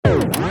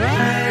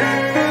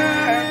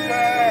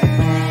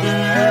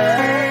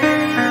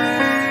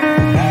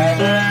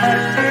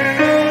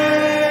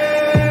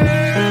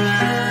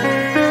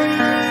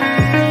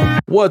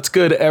What's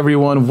good,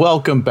 everyone?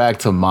 Welcome back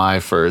to My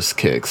First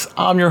Kicks.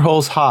 I'm your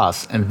host,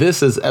 Haas, and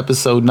this is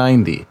episode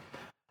 90.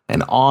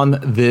 And on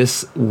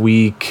this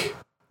week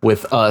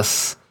with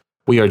us,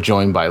 we are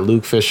joined by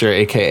Luke Fisher,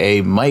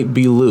 aka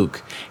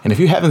mightbeluke. And if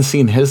you haven't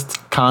seen his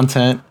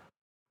content,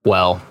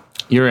 well,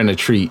 you're in a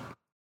treat,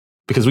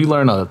 because we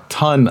learn a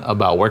ton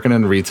about working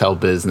in the retail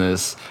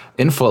business,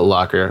 in Foot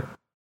Locker,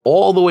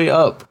 all the way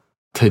up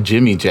to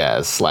Jimmy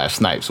Jazz /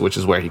 Snipes, which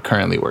is where he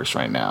currently works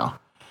right now.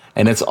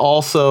 And it's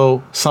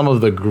also some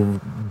of the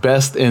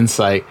best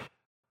insight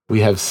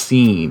we have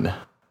seen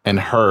and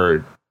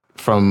heard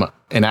from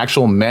an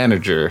actual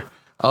manager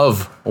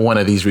of one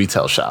of these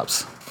retail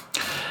shops.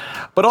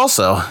 But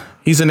also,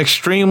 he's an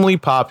extremely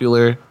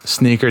popular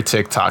sneaker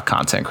TikTok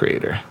content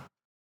creator.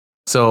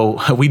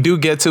 So we do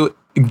get to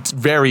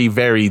very,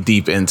 very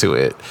deep into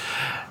it.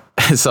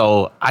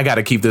 So I got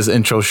to keep this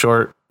intro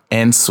short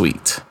and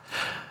sweet.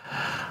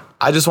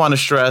 I just want to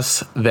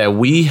stress that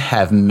we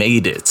have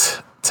made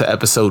it to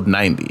episode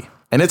 90.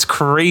 And it's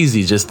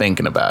crazy just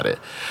thinking about it.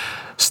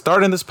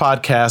 Starting this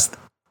podcast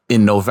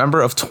in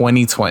November of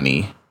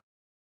 2020.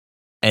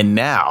 And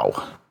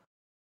now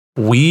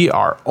we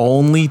are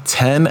only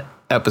 10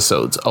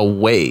 episodes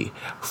away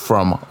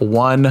from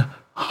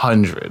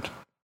 100.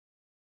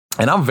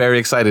 And I'm very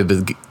excited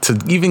to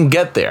even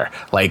get there.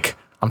 Like,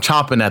 I'm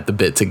chomping at the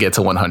bit to get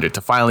to 100,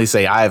 to finally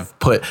say I've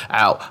put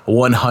out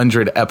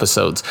 100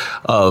 episodes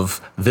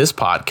of this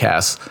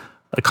podcast.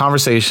 A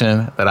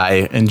conversation that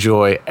I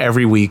enjoy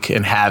every week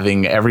and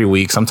having every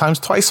week, sometimes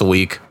twice a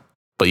week,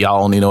 but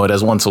y'all only know it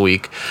as once a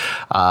week.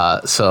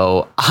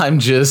 So I'm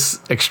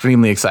just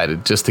extremely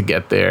excited just to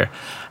get there.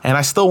 And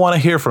I still want to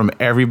hear from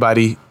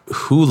everybody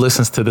who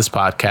listens to this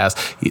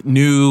podcast,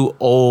 new,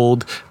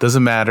 old,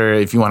 doesn't matter.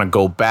 If you want to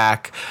go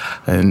back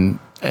and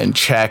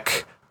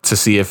check to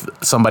see if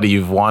somebody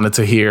you've wanted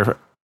to hear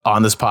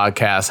on this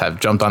podcast have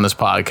jumped on this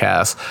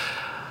podcast.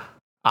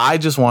 I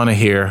just want to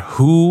hear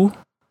who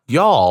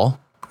y'all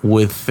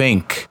would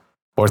think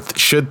or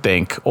should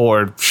think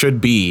or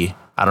should be.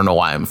 I don't know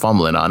why I'm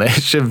fumbling on it.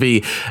 It should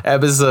be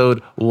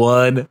episode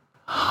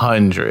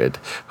 100.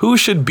 Who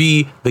should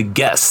be the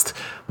guest,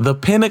 the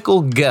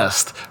pinnacle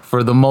guest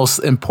for the most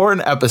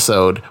important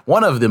episode,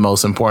 one of the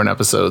most important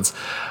episodes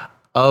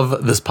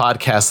of this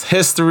podcast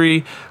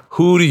history?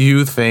 Who do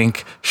you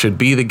think should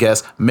be the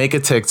guest? Make a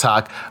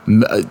TikTok,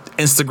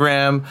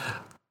 Instagram,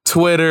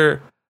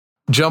 Twitter,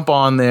 jump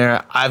on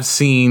there. I've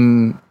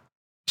seen,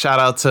 shout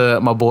out to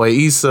my boy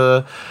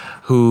Issa,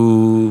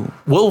 who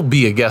will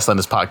be a guest on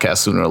this podcast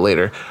sooner or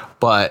later,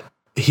 but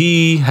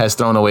he has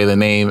thrown away the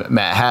name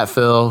Matt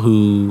Hatfield,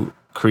 who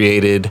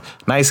created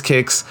Nice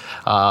Kicks.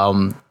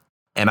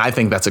 And I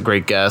think that's a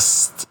great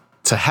guest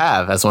to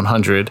have as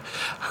 100.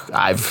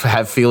 I've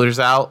had feelers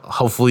out.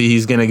 Hopefully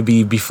he's going to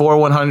be before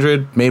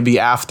 100, maybe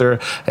after.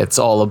 It's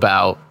all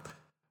about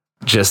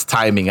just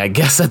timing, I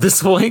guess, at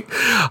this point.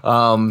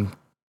 But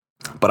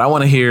I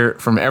want to hear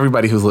from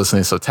everybody who's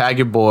listening. So tag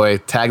your boy,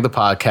 tag the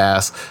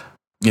podcast.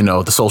 You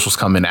know, the socials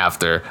come in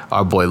after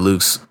our boy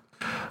Luke's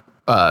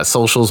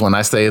socials when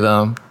I say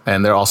them.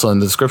 And they're also in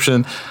the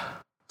description.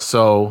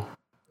 So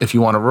if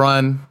you want to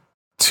run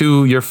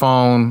to your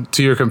phone,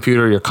 to your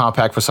computer, your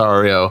compact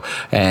Presario,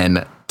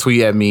 and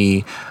tweet at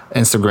me,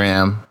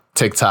 Instagram,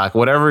 TikTok,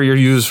 whatever you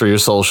use for your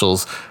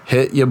socials,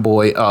 hit your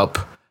boy up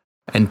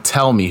and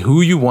tell me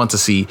who you want to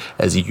see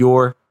as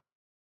your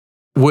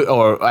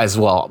or as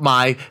well,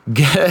 my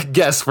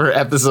guest for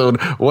episode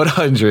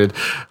 100.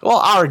 Well,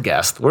 our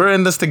guest. We're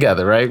in this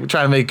together, right? We're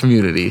trying to make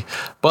community.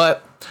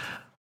 But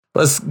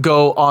let's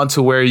go on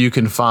to where you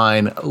can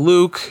find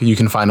Luke. You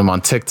can find him on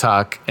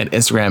TikTok and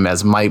Instagram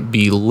as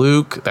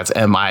mightbeluke. That's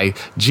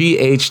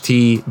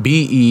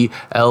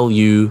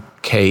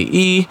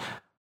MIGHTBELUKE.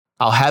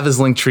 I'll have his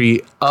link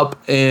tree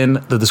up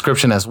in the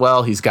description as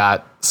well. He's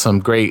got some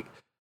great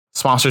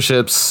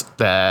sponsorships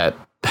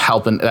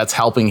that's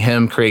helping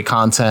him create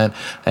content,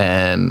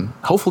 and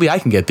hopefully I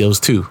can get those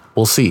too.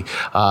 We'll see.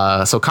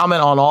 So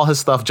comment on all his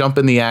stuff, jump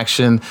in the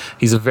action.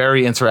 He's a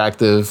very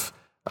interactive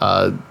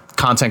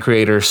content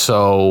creator,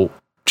 so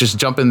just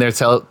jump in there,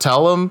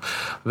 tell him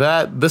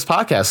that this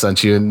podcast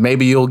sent you, and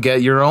maybe you'll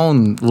get your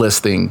own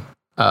listing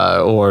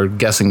or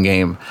guessing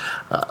game.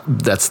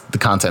 That's the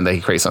content that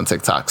he creates on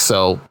TikTok.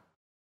 So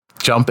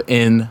jump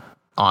in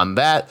on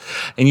that.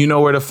 And you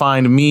know where to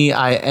find me.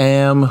 I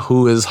am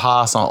Who Is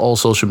Haas on all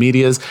social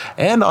medias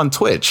and on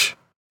Twitch.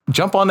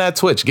 Jump on that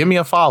Twitch. Give me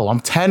a follow. I'm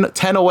 10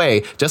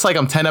 away. Just like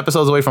I'm 10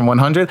 episodes away from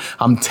 100,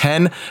 I'm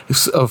 10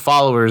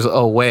 followers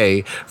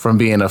away from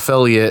being an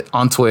affiliate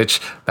on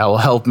Twitch. That will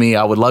help me.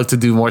 I would love to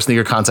do more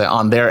sneaker content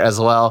on there as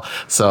well.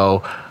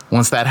 So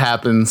once that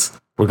happens,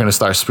 we're going to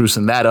start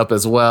sprucing that up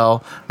as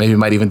well. Maybe we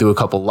might even do a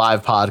couple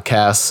live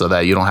podcasts so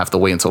that you don't have to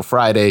wait until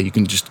Friday. We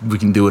can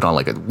do it on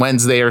like a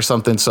Wednesday or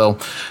something. So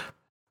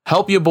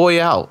help your boy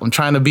out. I'm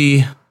trying to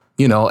be,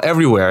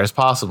 everywhere as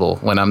possible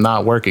when I'm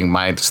not working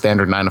my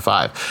standard 9 to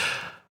 5.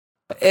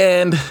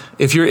 And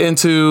if you're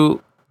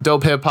into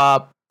dope hip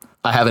hop,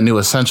 I have a new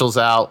Essentials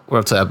out.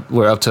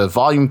 We're up to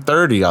volume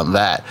 30 on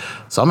that.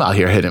 So I'm out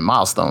here hitting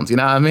milestones. You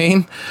know what I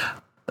mean?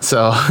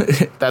 So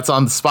that's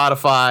on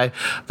Spotify.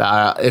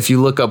 If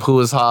you look up Who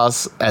Is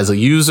Haas as a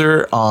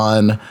user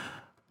on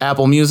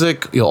Apple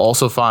Music, you'll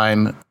also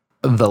find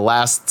the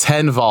last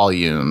 10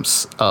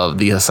 volumes of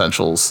the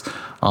Essentials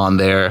on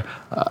there.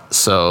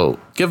 So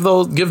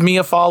give me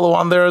a follow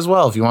on there as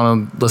well if you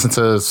want to listen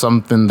to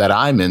something that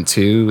I'm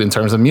into in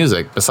terms of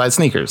music besides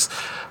sneakers.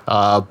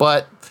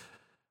 But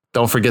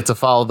don't forget to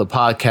follow the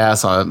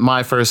podcast on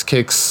My First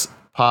Kicks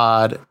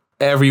Pod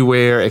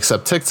everywhere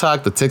except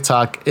TikTok. The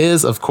TikTok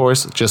is, of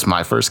course, just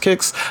My First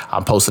Kicks.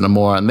 I'm posting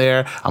more on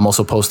there. I'm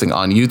also posting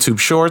on YouTube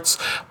Shorts,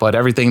 but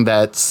everything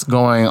that's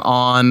going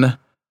on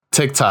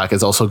TikTok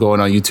is also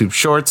going on YouTube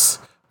Shorts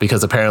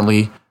because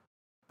apparently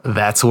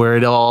that's where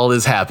it all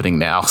is happening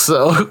now.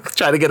 So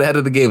try to get ahead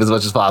of the game as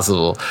much as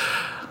possible.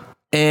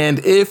 And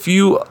if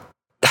you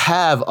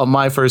have a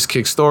My First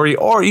Kick story,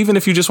 or even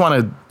if you just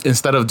want to,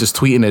 instead of just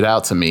tweeting it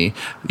out to me,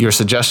 your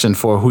suggestion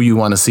for who you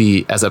want to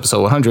see as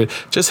episode 100,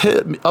 just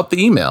hit up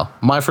the email,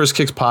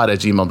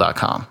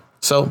 myfirstkickspod@gmail.com.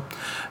 So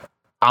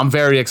I'm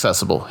very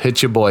accessible.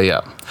 Hit your boy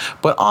up.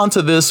 But on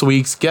to this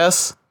week's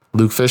guest,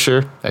 Luke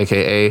Fisher,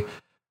 aka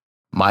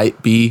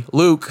Might Be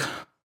Luke.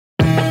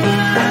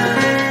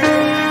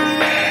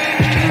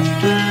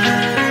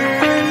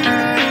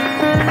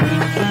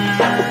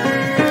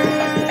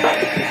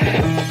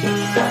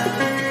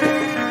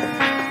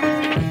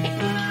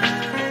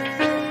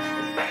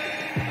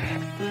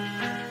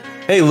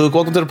 Hey, Luke,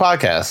 welcome to the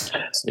podcast.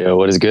 Yo,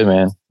 what is good,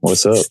 man?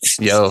 What's up?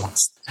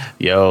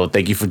 Yo,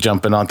 thank you for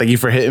jumping on. Thank you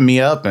for hitting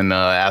me up and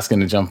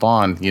asking to jump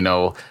on. You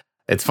know,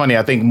 it's funny.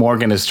 I think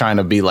Morgan is trying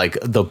to be like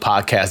the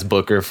podcast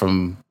booker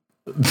from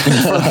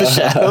the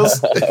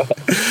shadows,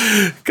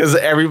 because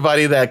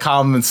everybody that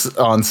comments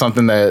on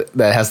something that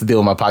has to deal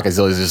with my podcast is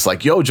always just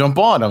like, yo, jump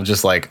on. I'm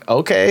just like,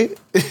 okay.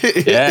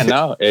 Yeah,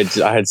 no,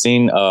 I had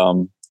seen a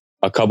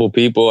couple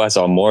people. I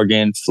saw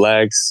Morgan,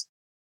 Flex,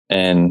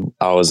 and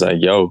I was like,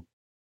 yo,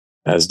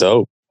 that's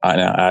dope. I'm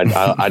the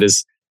type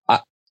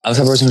of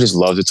person who just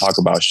loves to talk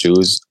about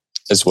shoes.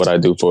 It's what I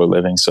do for a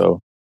living. So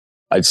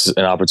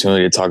an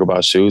opportunity to talk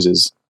about shoes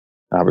is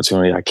an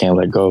opportunity I can't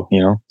let go,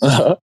 you know?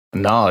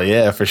 No,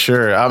 yeah, for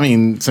sure. I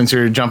mean, since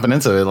you're jumping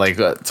into it, like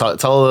tell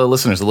the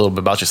listeners a little bit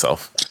about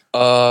yourself.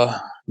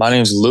 My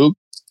name's Luke.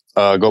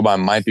 Go by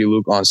Might Be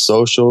Luke on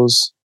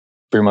socials.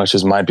 Pretty much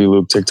just Might Be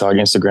Luke, TikTok,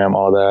 Instagram,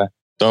 all that.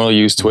 Don't really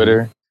use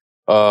Twitter.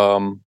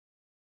 I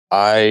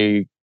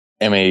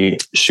am a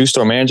shoe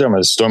store manager. I'm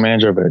a store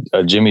manager of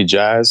a Jimmy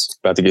Jazz,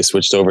 about to get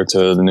switched over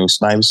to the new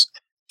Snipes.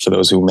 For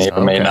those who may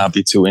or may not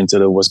be too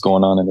into what's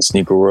going on in the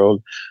sneaker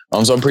world.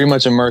 So I'm pretty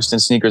much immersed in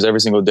sneakers every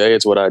single day.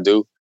 It's what I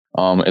do.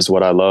 It's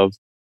what I love.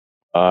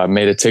 I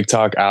made a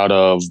TikTok out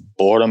of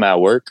boredom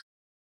at work.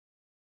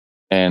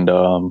 And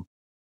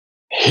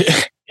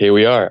here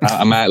we are.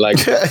 I'm at like,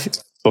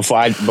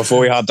 before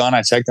we hopped on,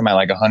 I checked them at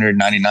like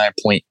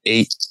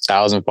 199.8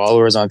 thousand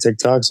followers on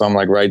TikTok. So I'm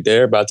like right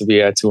there, about to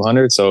be at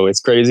 200. So it's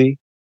crazy.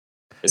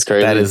 It's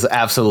crazy. That is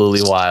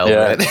absolutely wild.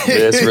 Yeah, right?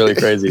 It's really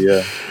crazy.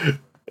 Yeah.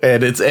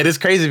 And it's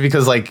crazy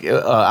because like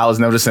I was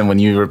noticing when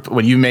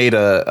you made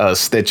a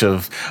stitch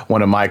of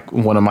one of my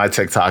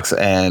TikToks,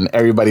 and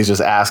everybody's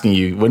just asking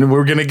you when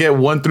we're gonna get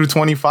 1 through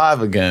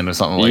 25 again or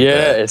something like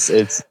that.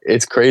 Yeah,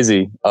 it's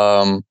crazy.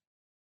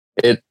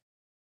 It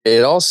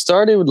all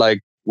started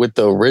with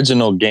the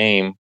original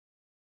game,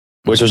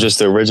 which was just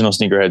the original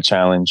Sneakerhead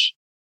Challenge.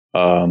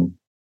 I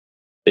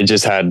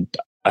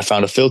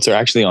found a filter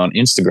actually on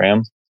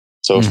Instagram.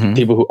 So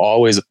people who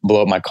always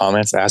blow up my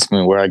comments, ask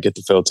me where I get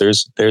the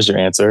filters. There's your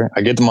answer.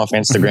 I get them off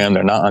Instagram.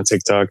 They're not on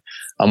TikTok.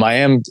 I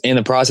am in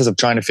the process of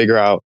trying to figure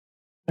out,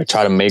 I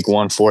try to make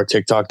one for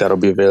TikTok that'll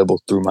be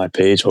available through my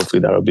page. Hopefully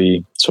that'll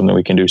be something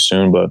we can do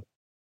soon. But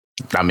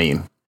I mean,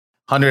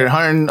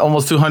 100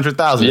 almost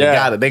 200,000.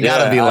 Yeah, they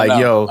gotta be like,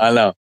 yo. I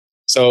know.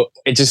 So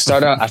it just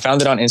started out, I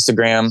found it on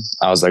Instagram.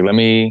 I was like, let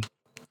me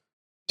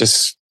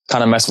just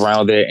kind of mess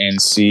around with it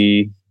and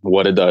see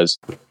what it does.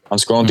 I'm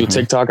scrolling through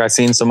TikTok. I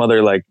seen some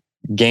other like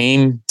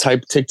game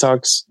type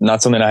TikToks,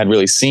 not something I had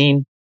really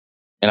seen.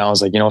 And I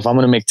was like, if I'm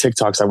going to make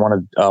TikToks, I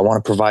want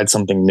to provide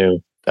something new.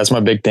 That's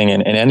my big thing.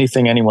 And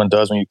anything anyone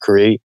does when you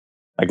create,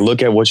 like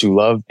look at what you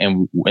love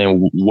and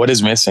what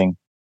is missing.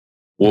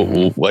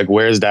 Like,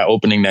 where's that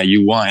opening that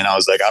you want? And I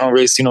was like, I don't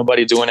really see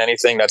nobody doing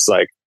anything that's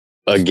like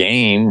a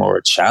game or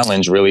a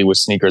challenge really with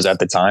sneakers at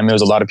the time. There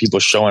was a lot of people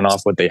showing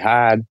off what they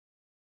had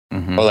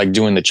or like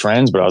doing the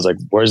trends, but I was like,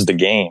 where's the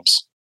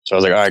games? So I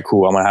was like, all right,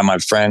 cool. I'm going to have my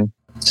friend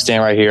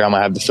stand right here. I'm going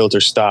to have the filter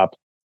stop,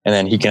 and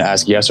then he can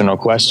ask yes or no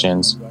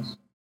questions.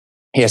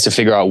 He has to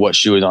figure out what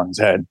shoe is on his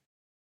head.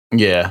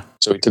 Yeah.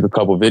 So we took a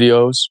couple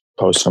videos,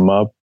 posted them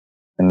up,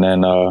 and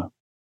then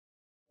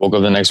woke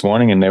up the next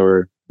morning and they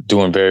were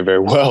doing very, very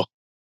well.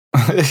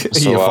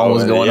 So your phone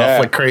was going off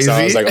like crazy. So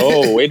I was like,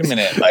 oh, wait a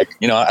minute. Like,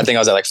 I think I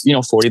was at like,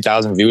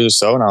 40,000 views or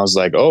so. And I was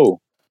like, oh,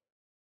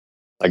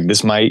 like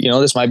this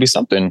might be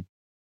something.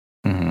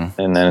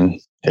 And then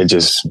it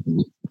just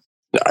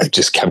I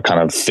just kept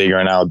kind of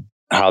figuring out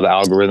how the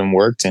algorithm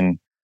worked and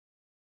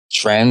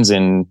trends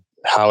and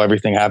how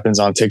everything happens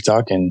on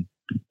TikTok. And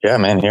yeah,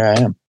 man, here I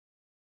am.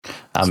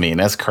 I mean,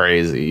 that's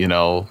crazy, you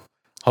know.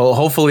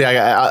 Hopefully I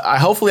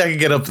can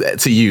get up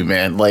to you,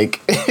 man. Like,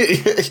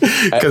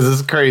 because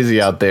it's crazy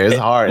out there. It's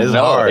hard. It's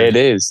hard. It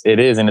is.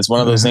 And it's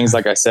one of those things,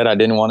 like I said, I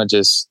didn't want to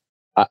just,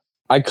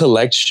 I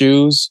collect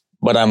shoes,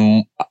 but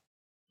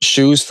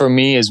shoes for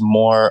me is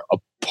more a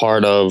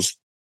part of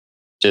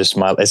just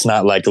it's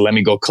not like, let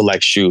me go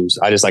collect shoes.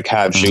 I just like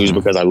have shoes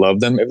because I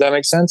love them, if that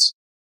makes sense.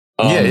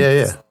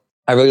 Yeah.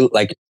 I really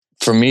like,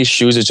 for me,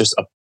 shoes is just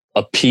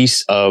a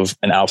piece of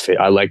an outfit.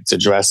 I like to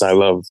dress. I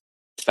love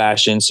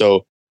fashion.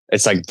 So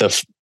it's like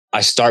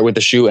I start with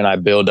the shoe and I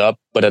build up,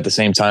 but at the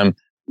same time,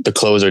 the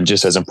clothes are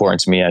just as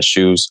important to me as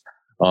shoes.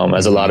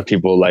 As a lot of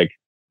people like,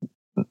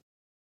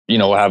 you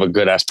know, have a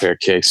good ass pair of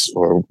kicks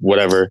or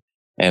whatever,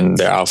 and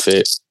their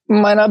outfit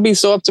might not be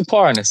so up to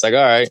par. And it's like, all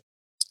right,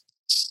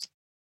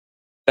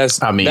 that's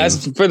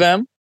for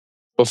them.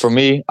 But for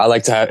me,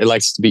 it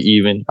likes to be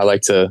even. I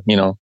like to, you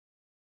know,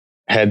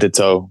 head to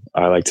toe.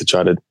 I like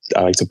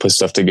to put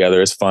stuff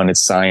together. It's fun.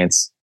 It's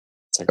science.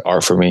 It's like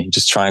art for me.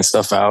 Just trying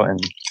stuff out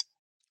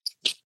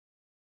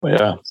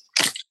yeah.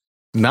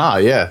 Nah,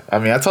 yeah. I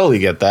mean, I totally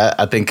get that.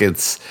 I think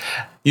it's,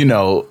 you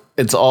know,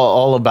 it's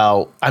all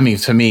about, I mean,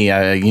 to me,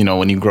 you know,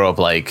 when you grow up,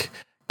 like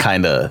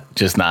kind of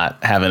just not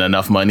having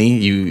enough money,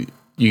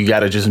 you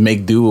got to just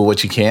make do with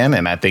what you can.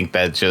 And I think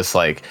that just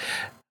like,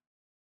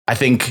 I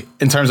think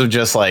in terms of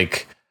just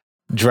like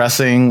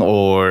dressing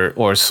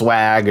or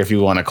swag, if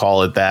you want to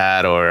call it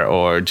that,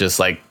 or just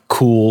like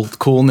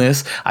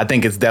coolness, I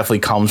think it's definitely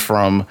comes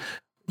from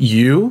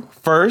you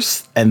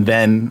first and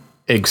then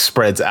it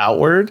spreads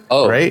outward.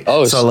 Right.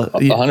 So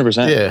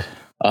 100%. Yeah.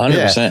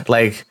 100%. Yeah.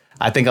 Like,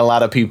 I think a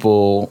lot of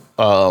people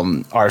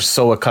are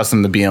so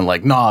accustomed to being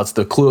like, nah, it's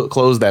the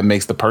clothes that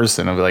makes the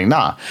person. I'll be like,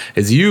 nah,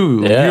 it's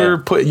you. Yeah.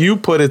 You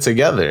put it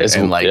together.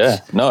 And like, yeah,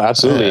 no,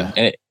 absolutely.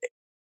 And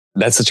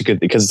that's such a good,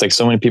 because it's like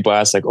so many people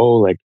ask like, oh,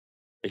 like,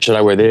 should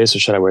I wear this or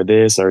should I wear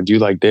this? Or do you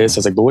like this? I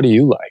was like, but what do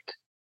you like?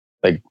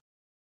 Like,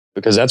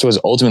 because that's what's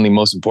ultimately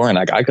most important.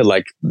 Like, I could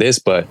like this,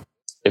 but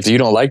if you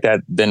don't like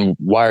that, then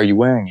why are you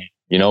wearing it?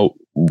 You know,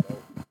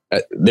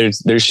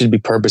 there should be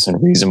purpose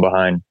and reason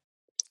behind,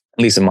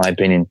 at least in my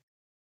opinion,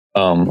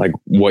 like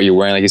what you're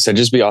wearing. Like you said,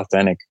 just be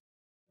authentic.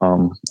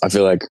 I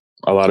feel like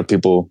a lot of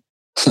people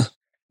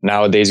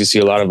nowadays, you see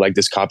a lot of like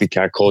this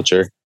copycat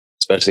culture,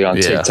 especially on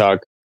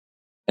TikTok.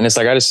 And it's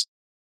like, I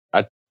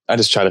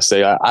just try to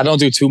say, I don't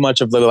do too much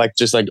of the like,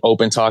 just like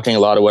open talking. A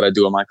lot of what I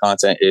do in my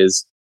content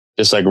is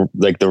just like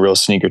the real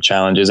sneaker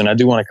challenges. And I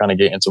do want to kind of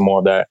get into more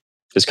of that,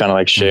 just kind of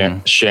like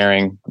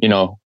sharing, you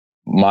know,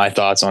 my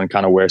thoughts on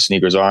kind of where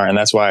sneakers are. And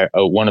that's why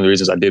one of the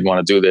reasons I did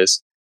want to do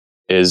this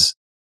is,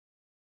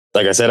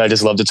 like I said, I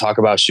just love to talk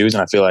about shoes.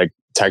 And I feel like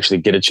to actually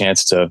get a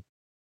chance to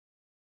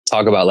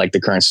talk about like the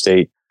current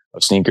state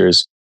of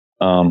sneakers,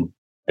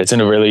 it's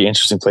in a really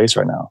interesting place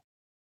right now.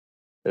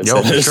 It's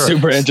a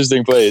super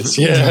interesting place.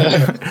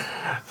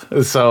 Yeah.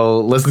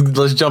 So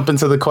let's jump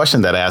into the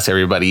question that I ask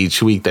everybody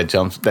each week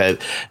that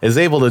is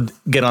able to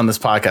get on this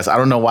podcast. I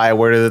don't know why I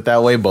worded it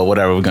that way, but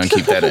whatever, we're going to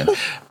keep that in.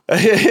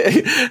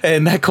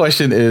 And that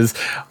question is,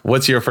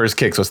 what's your first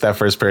kicks? What's that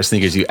first pair of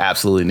sneakers you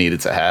absolutely needed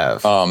to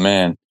have? Oh,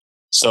 man.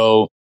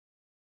 So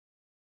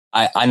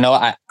I know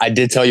I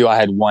did tell you I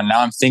had one.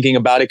 Now I'm thinking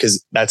about it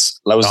because that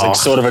was like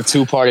sort of a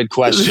two-parted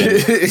question.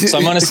 So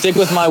I'm going to stick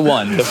with my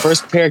one. The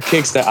first pair of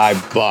kicks that I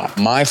bought,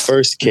 my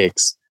first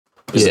kicks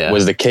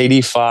was the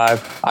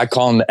KD5. I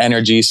call them the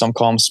Energy. Some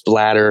call them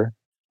Splatter.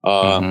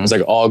 It was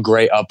like all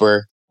gray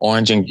upper,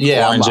 orange and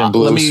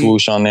blue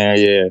swoosh on there.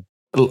 Yeah.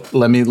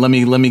 Let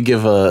me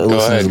give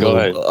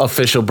a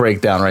official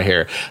breakdown right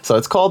here. So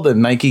it's called the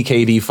Nike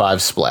KD5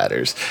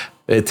 Splatters.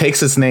 It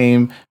takes its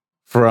name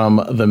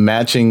from the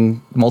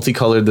matching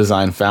multicolored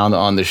design found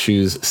on the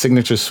shoe's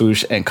signature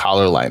swoosh and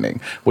collar lining,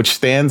 which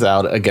stands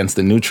out against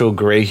the neutral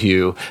gray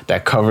hue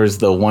that covers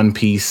the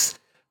one-piece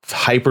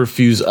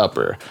hyperfuse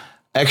upper.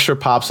 Extra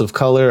pops of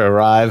color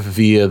arrive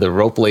via the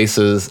rope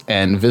laces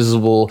and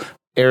visible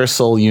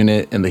aerosol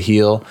unit in the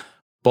heel,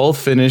 both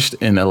finished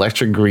in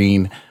electric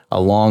green,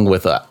 along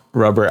with a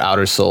rubber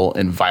outer sole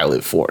in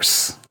violet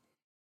force.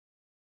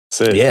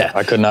 That's it. Yeah,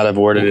 I could not have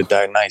worded it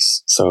that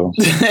nice. So,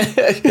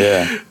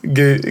 yeah,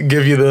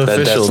 give you the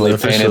official. Definitely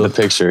painted the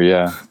picture.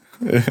 Yeah.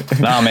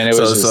 No, man, it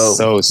was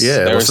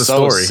they were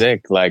so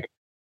sick. Like,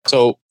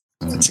 so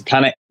to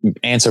kind of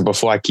answer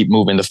before I keep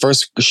moving, the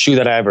first shoe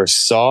that I ever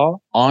saw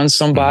on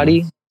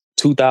somebody,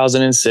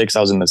 2006. I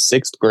was in the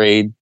 6th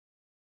grade.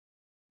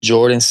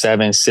 Jordan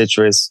 7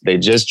 Citrus. They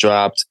just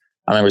dropped.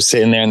 I remember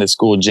sitting there in the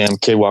school gym.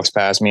 Kid walks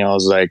past me. I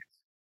was like,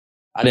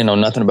 I didn't know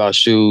nothing about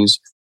shoes.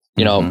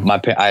 You know,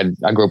 I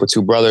grew up with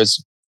 2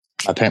 brothers.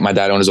 My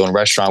dad owned his own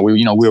restaurant.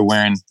 We were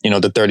wearing, the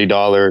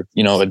 $30,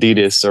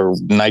 Adidas or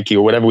Nike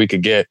or whatever we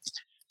could get.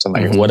 So I'm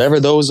like, whatever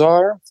those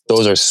are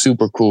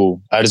super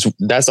cool.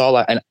 That's all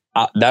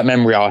that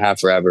memory I'll have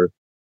forever.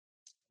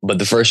 But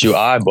the first shoe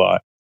I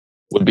bought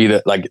would be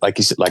like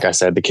I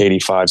said, the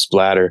KD5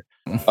 Splatter.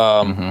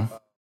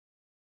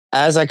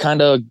 as I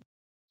kind of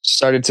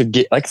started to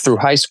get like through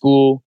high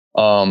school,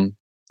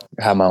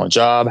 have my own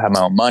job, have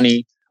my own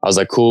money. I was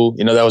like, cool.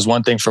 You know, that was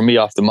one thing for me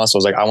off the muscle. I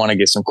was like, I want to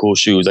get some cool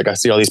shoes. Like I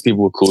see all these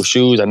people with cool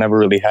shoes. I never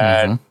really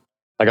had. Mm-hmm.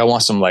 Like I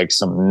want some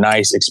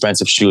nice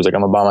expensive shoes. Like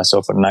I'm gonna buy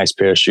myself a nice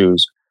pair of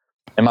shoes.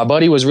 And my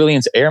buddy was really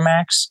into Air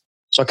Max.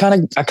 So I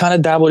kind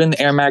of dabbled in the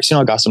Air Max. You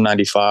know, I got some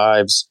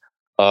 95s,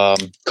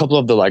 couple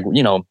of the like,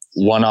 you know,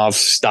 one-off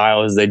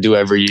styles they do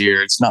every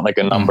year. It's not like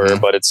a number,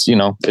 but it's, you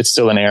know, it's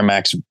still an Air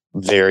Max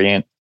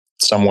variant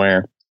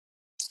somewhere.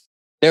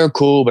 They were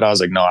cool, but I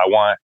was like, no, I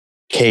want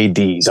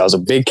KDs. I was a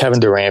big Kevin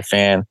Durant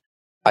fan.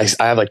 I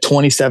have like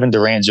 27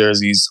 Durant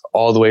jerseys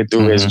all the way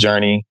through his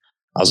journey.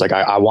 I was like,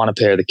 I want a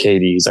pair of the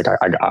KDs. Like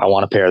I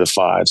want a pair of the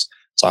 5s.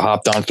 So I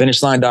hopped on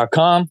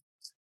finishline.com,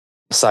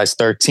 size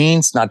 13.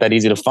 It's not that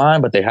easy to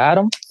find, but they had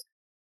them.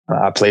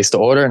 I placed the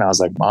order and I was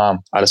like, Mom,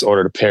 I just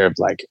ordered a pair of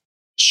like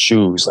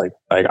shoes. Like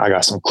I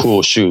got some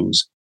cool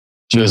shoes.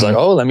 She was like,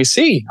 oh, let me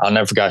see. I'll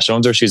never forget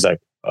showing her. She's like,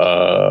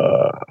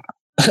 like,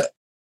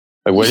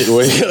 what are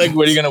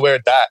you going to wear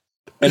with that?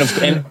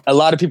 And a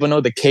lot of people know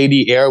the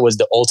KD era was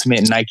the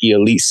ultimate Nike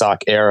Elite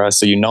sock era.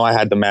 So, you know, I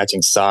had the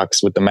matching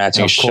socks with the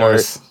matching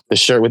shirt, the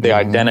shirt with the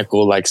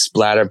identical like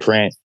splatter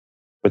print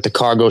with the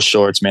cargo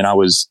shorts. Man, I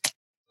was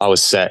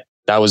set.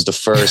 That was the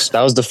first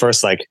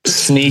like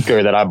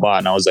sneaker that I bought.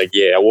 And I was like,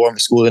 yeah, I wore them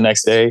to school the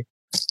next day.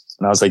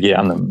 And I was like, yeah,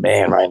 I'm the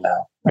man right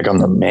now. Like I'm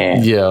the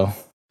man. Yeah.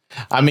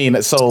 I mean,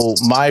 so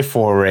my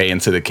foray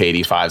into the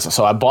KD5s.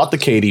 So I bought the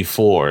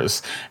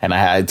KD4s, and I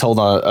had told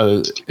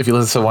if you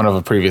listen to one of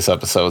the previous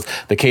episodes,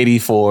 the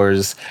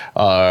KD4s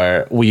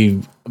are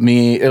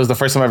it was the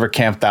first time I ever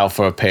camped out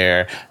for a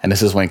pair, and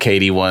this is when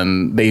KD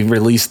won. They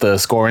released the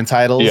scoring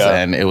titles,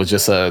 and it was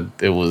just a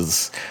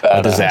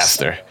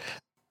disaster.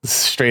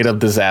 Straight up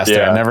disaster.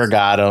 Yeah. I never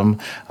got them,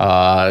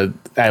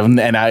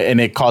 and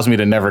it caused me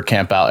to never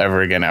camp out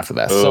ever again after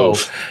that.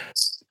 Oof.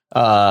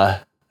 So,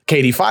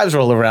 KD5s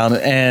roll around,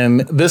 and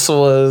this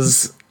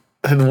was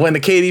when the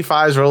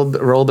KD5s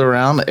rolled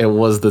around. It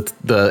was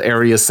the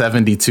Area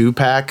 72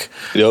 pack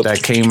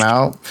that came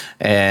out,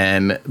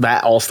 and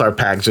that All-Star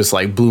pack just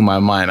like blew my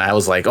mind. I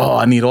was like, oh,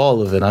 I need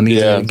all of it. I need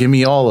to give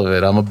me all of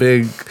it.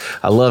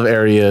 I love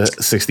Area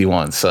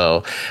 61.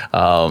 So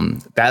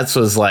that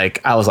was like,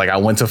 I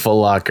went to Foot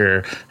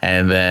Locker,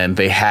 and then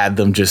they had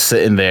them just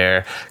sitting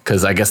there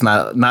because I guess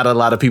not a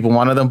lot of people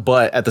wanted them,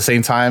 but at the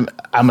same time,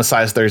 I'm a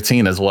size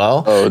 13 as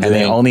well, and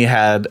they only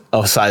had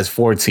a size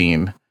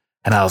 14.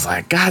 And I was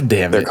like, God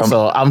damn it.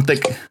 So I'm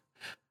thinking,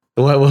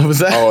 what was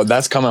that? Oh,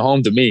 that's coming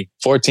home to me.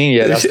 14,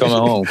 yeah, that's coming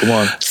home. Come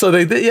on. So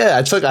they did, yeah.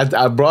 I took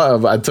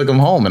them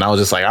home, and I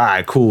was just like, all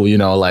right, cool. You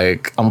know,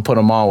 like I'm gonna put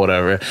them on,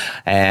 whatever.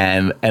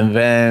 And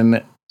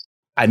then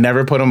I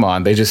never put them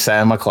on. They just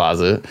sat in my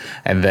closet.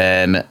 And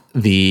then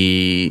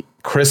the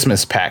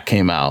Christmas pack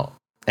came out,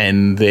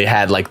 and they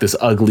had like this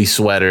ugly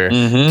sweater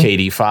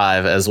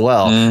KD5 as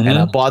well. And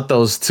I bought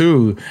those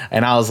too.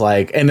 And I was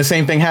like, and the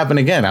same thing happened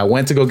again. I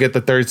went to go get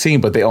the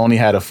 13, but they only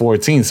had a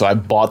 14. So I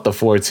bought the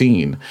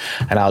 14,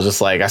 and I was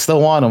just like, I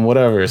still want them,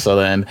 whatever. So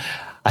then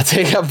I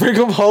bring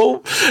them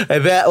home,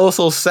 and that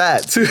also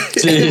sat too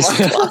in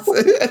my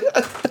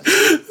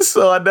closet.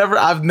 So I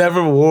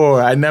never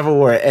wore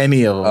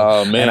any of them.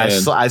 Oh man.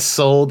 And I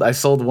sold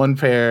one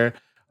pair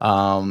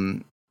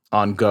on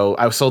Go.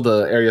 I sold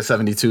the Area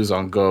 72s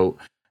on Go.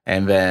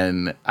 And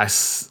then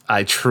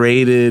I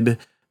traded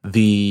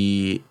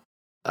the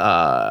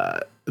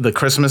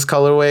Christmas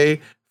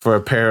colorway for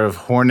a pair of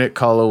Hornet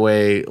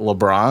colorway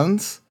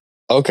LeBrons.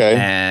 Okay.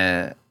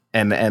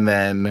 And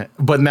then,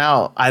 but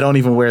now I don't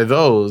even wear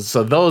those.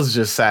 So those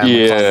just sat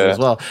in my closet as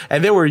well.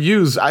 And they were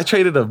used. I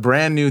traded a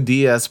brand new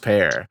DS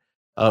pair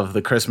of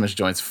the Christmas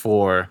joints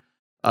for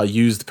a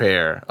used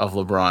pair of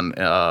LeBron.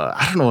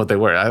 I don't know what they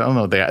were. I don't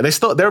know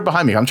what they're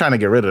behind me. I'm trying to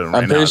get rid of them.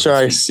 I'm pretty sure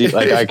I see.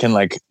 Like I can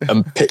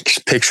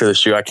picture the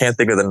shoe. I can't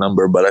think of the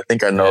number, but I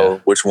think I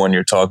know which one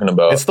you're talking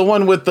about. It's the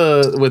one with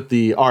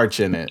the arch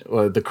in it,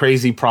 or the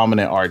crazy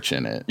prominent arch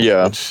in it.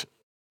 Yeah,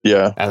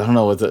 I don't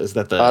know is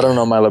that the. I don't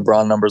know my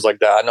LeBron numbers like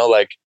that. I know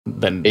like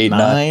the 8,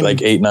 9,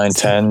 like 8, 9,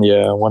 10.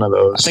 Yeah, one of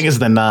those. I think it's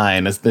the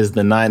 9. It's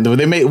the 9.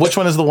 They made. Which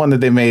one is the one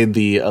that they made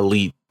the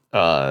Elite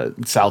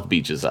South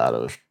Beaches out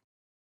of?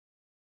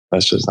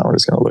 That's just not. We're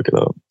just gonna look it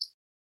up.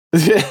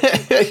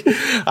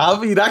 I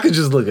mean, I could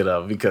just look it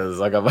up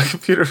because I got my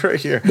computer right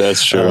here.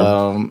 That's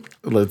true.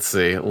 Let's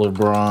see.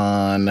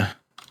 LeBron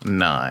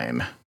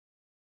 9.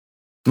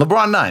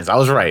 LeBron 9s. I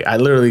was right. I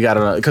literally got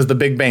it because the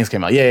Big Bangs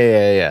came out.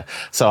 Yeah.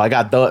 So I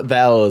got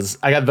those.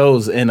 I got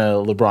those in a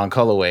LeBron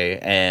colorway,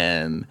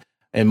 and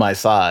in my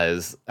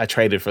size, I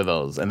traded for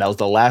those, and that was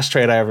the last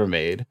trade I ever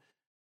made.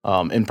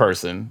 In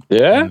person.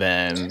 Yeah. And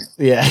then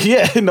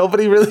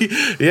nobody really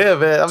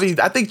man. I mean,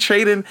 I think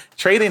trading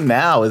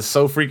now is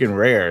so freaking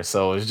rare.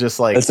 So it's just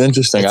like, that's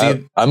interesting.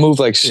 I move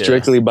like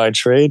strictly by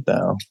trade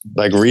now.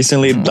 Like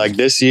recently, like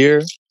this year,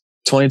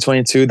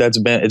 2022,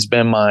 it's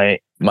been my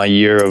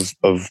year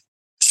of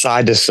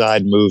side to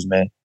side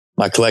movement.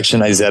 My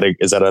collection is at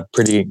a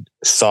pretty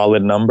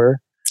solid number.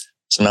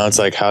 So now it's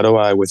like, how do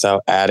I,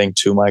 without adding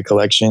to my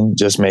collection,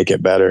 just make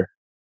it better?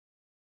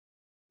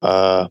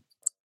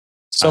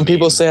 Some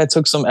people say I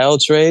took some L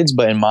trades,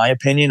 but in my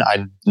opinion,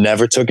 I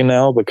never took an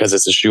L because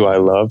it's a shoe I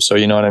love. So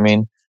you know what I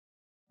mean?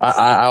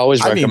 I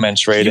always recommend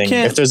trading.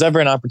 If there's ever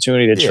an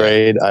opportunity to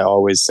trade, I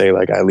always say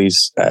like at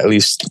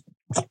least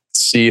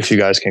see if you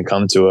guys can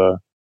come to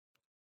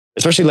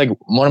especially like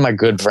one of my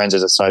good friends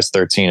is a size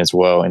 13 as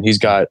well. And he's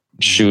got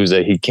shoes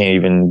that he can't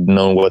even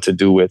know what to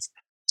do with.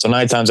 So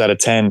 9 times out of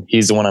 10,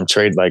 he's the one I'm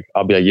trading. Like,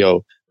 I'll be like,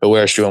 yo, he'll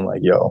wear a shoe. I'm like,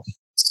 yo,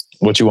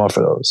 what you want for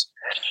those?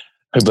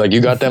 He'll be like,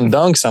 you got them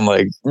dunks? I'm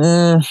like,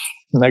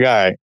 like,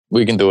 all right,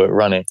 we can do it.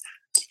 Run it.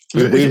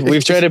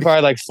 We've traded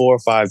probably like 4 or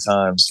 5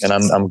 times, and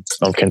I'm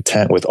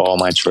content with all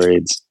my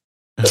trades.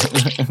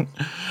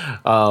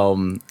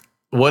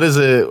 What is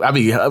it? I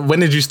mean, when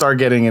did you start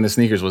getting into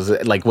sneakers? Was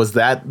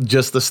that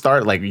just the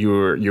start? Like you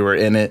were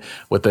in it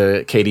with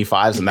the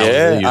KD5s and that was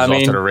it? You was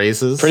off to the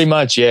races? Pretty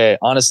much, yeah.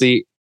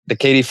 Honestly, the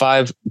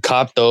KD5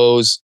 copped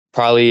those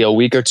probably a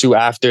week or 2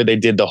 after they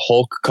did the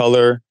Hulk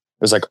color.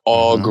 It was like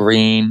all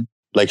green,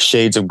 like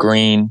shades of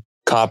green.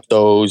 Copped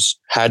those.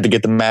 Had to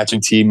get the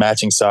matching tee,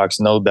 matching socks,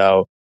 no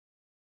doubt.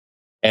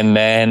 And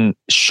then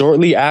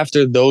shortly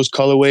after those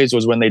colorways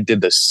was when they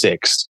did the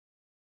 6.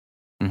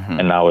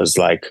 And I was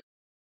like,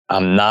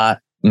 I'm not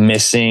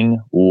missing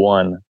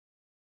one.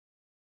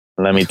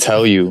 Let me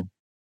tell you,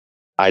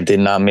 I did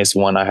not miss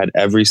one. I had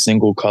every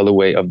single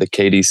colorway of the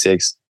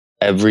KD6,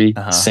 every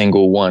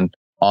single one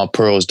on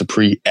pearls,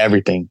 Dupree,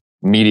 everything,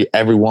 media,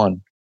 every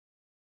one.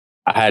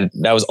 That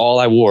was all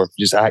I wore.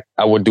 Just I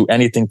would do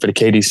anything for the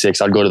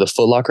KD6. I'd go to the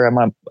Foot Locker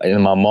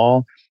in my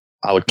mall.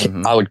 I would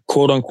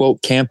quote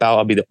unquote camp out.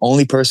 I'd be the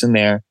only person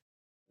there.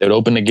 They would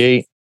open the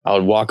gate. I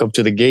would walk up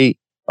to the gate,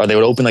 or they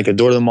would open like a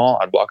door to the mall.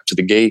 I'd walk up to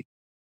the gate,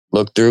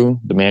 look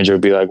through. The manager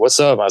would be like, "What's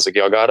up?" I was like,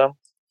 "Y'all got them?"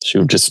 She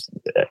would just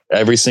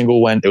every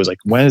single it was like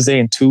Wednesday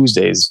and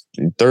Tuesdays,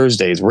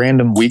 Thursdays,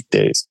 random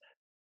weekdays.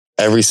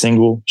 Every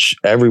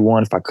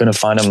one. If I couldn't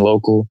find them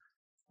local,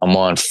 I'm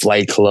on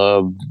Flight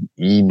Club,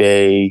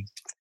 eBay.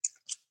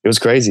 It was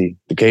crazy.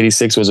 The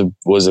KD6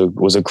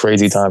 was a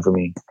crazy time for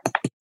me.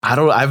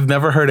 I've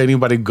never heard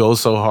anybody go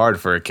so hard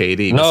for a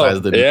KD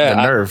besides the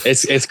Nerf.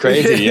 It's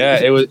crazy.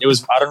 Yeah, it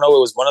was. I don't know. It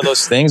was one of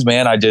those things,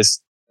 man. I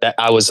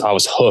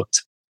was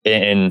hooked,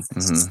 and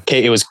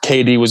it was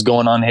KD was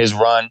going on his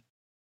run,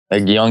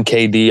 like young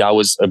KD. I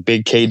was a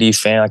big KD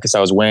fan because I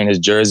was wearing his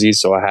jersey,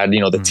 so I had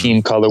the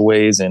team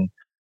colorways, and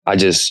I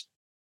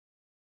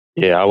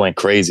went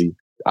crazy.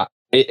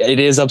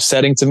 It is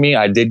upsetting to me.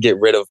 I did get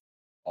rid of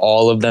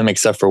all of them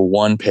except for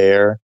one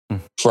pair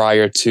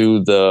prior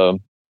to the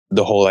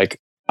whole like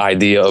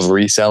idea of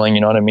reselling.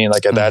 You know what I mean?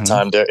 Like at that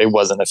time, it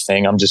wasn't a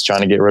thing. I'm just trying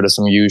to get rid of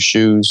some used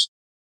shoes.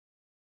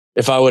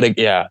 If I'd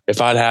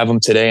have them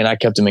today and I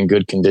kept them in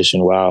good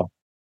condition, wow,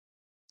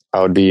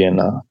 it'd be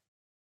a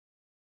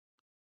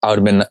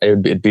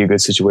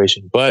good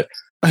situation. But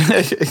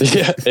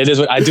yeah, it is.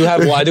 I do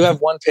have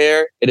one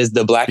pair. It is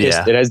the Black. It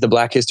has the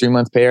Black History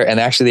Month pair, and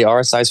actually they are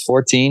a size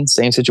 14.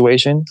 Same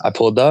situation. I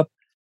pulled up.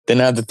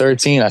 Didn't have the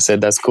 13. I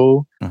said, that's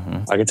cool.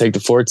 I can take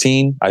the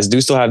 14. I do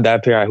still have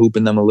that pair. I hoop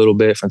in them a little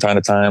bit from time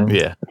to time.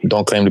 Yeah.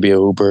 Don't claim to be a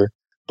hooper.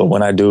 But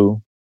when I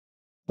do,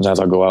 sometimes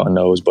I'll go out in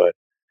those. But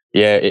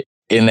yeah,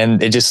 and then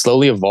it just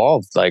slowly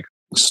evolved. Like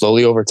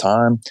slowly over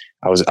time,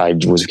 I was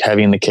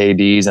heavy in the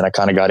KDs and I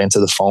kind of got into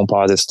the foam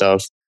posit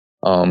stuff.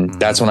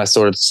 That's when I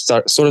sort of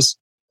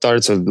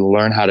started to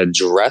learn how to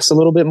dress a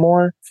little bit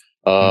more.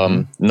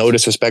 No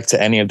disrespect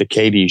to any of the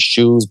KD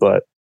shoes,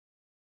 but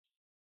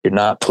you're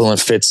not pulling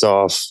fits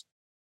off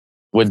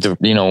with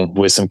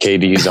with some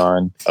KDs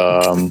on.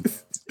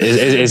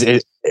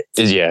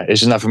 It's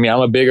just not for me. I'm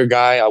a bigger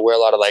guy. I wear a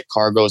lot of like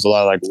cargos, a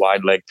lot of like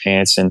wide leg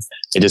pants, and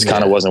it just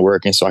kind of wasn't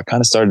working. So I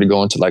kind of started to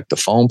go into like the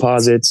foam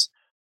posits.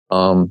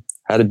 Had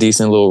a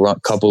decent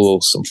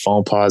some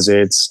foam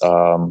posits.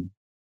 I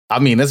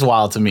mean, it's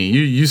wild to me.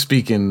 You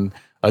speaking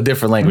a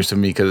different language to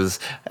me because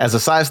as a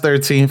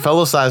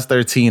fellow size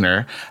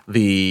 13er,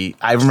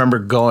 I remember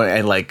going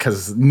and like,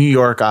 because New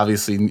York's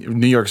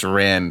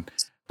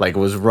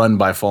was run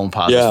by foam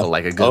posits for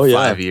like a good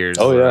 5 years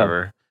or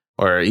whatever,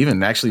 or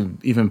even a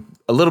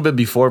little bit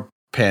before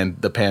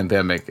the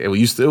pandemic. It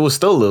was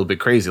still a little bit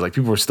crazy. Like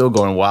people were still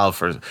going wild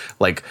for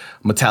like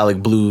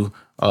metallic blue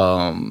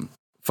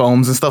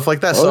foams and stuff like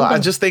that. So I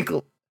just think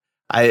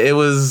I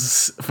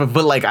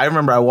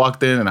remember I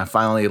walked in and I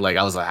finally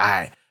I was like, all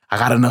right, I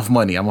got enough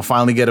money. I'm gonna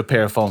finally get a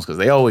pair of foams because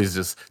they always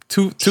just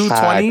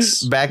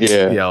 220 back,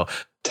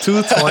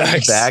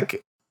 220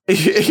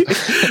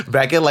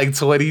 back in like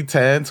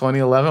 2010,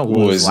 2011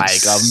 was like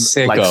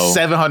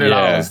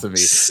 $700 to me.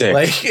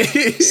 Sick.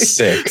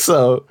 Sick.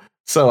 So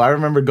I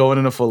remember going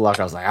in the Foot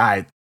Locker. I was like, all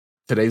right,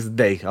 today's the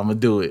day. I'm gonna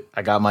do it.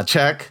 I got my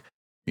check.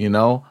 I'm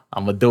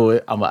gonna do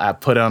it. I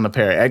put it on a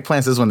pair of eggplants.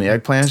 This is when the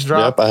eggplants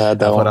dropped. Yep, I had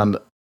that one.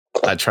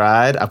 I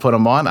tried. I put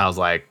them on. I was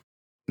like,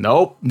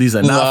 nope, these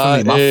are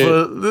not for me.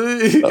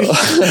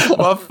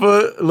 My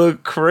foot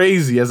looked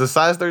crazy. As a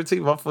size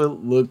 13, my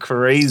foot looked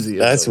crazy.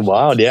 That's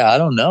wild. Yeah, I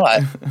don't know.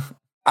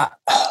 I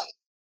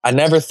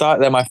never thought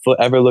that my foot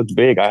ever looked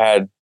big.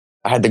 I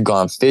had the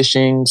Gone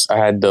Fishings. I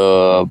had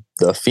the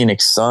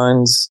Phoenix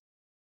Suns.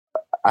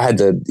 I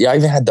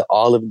even had the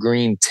olive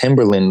green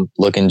Timberland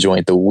looking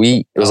joint, the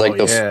wheat. It was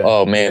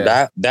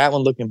that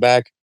one looking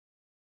back,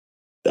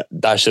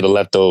 I should have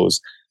left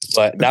those.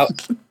 But that,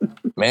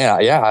 man,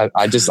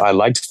 I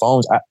liked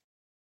foams.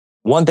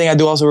 One thing I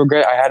do also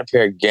regret, I had a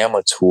pair of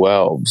Gamma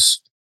 12s.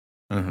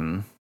 Mm-hmm.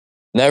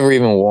 Never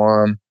even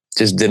wore them.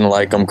 Just didn't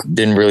like them.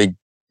 Didn't really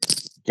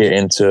get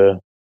into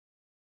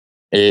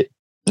it.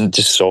 And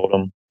just sold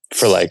them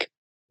for like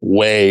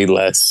way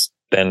less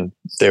than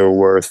they were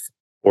worth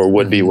or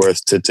would be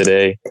worth to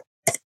today.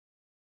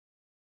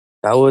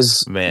 That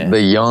was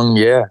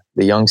the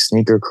young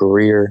sneaker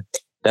career.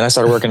 Then I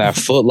started working at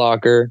Foot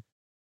Locker.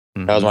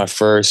 That was my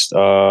first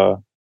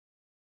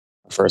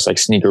like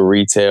sneaker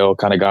retail.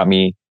 Kind of got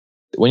me.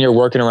 When you're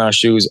working around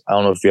shoes, I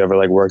don't know if you ever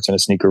like worked in a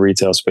sneaker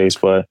retail space,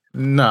 but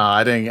no,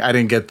 I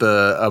didn't get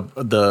the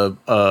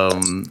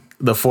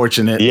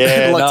fortunate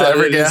luck to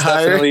ever get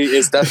hired.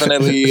 It's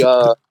definitely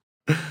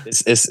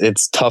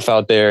it's tough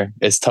out there.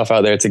 It's tough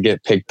out there to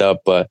get picked up,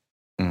 but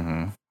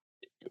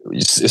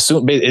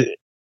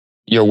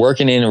you're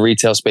working in a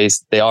retail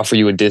space. They offer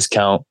you a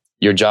discount.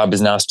 Your job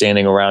is now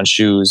standing around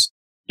shoes.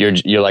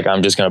 You're like,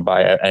 I'm just gonna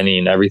buy any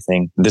and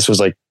everything. This was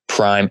like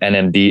prime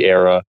NMD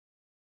era.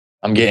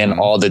 I'm getting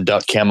all the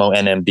duck camo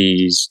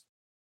NMDs.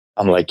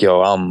 I'm like,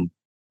 yo,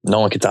 no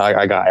one can tell.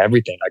 I got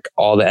everything. Like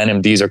all the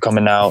NMDs are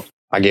coming out.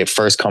 I get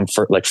first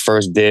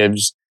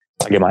dibs.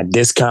 I get my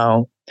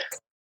discount.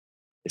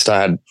 So I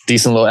had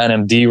decent little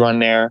NMD run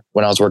there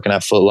when I was working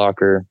at Foot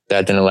Locker.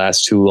 That didn't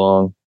last too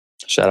long.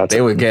 Shout out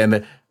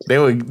to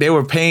they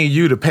were paying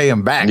you to pay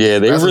them back. Yeah,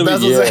 that's what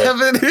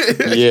happened.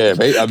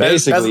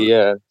 Basically.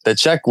 The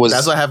check was.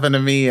 That's what happened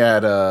to me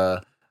at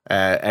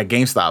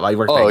GameStop. I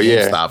worked at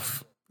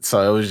GameStop.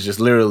 So it was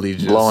just literally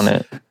just blowing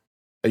it.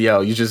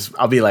 Yo,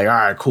 I'll be like, all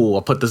right, cool.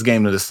 I'll put this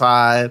game to the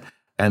side.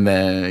 And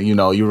then,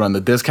 you run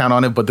the discount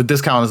on it. But the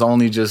discount is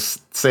only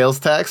just sales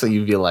tax. And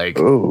you'd be like,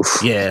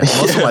 most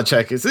of my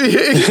check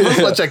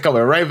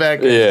coming right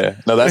back. Yeah.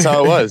 No, that's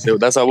how it was.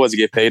 That's how it was. You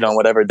get paid on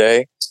whatever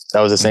day. That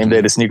was the same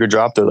day the sneaker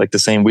dropped or like the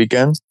same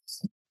weekend.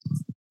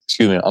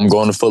 Excuse me. I'm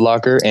going to Foot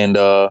Locker and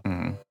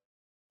I'm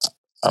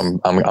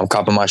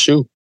copping my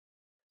shoe.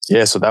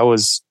 Yeah. So that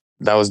was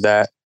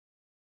that.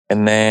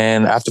 And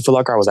then after Foot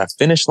Locker, I was at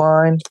Finish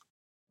Line.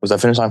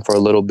 For a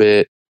little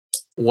bit.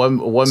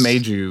 What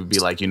made you be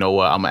like, you know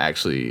what, I'm gonna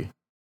actually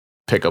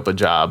pick up a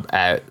job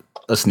at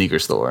a sneaker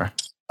store?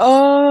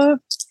 I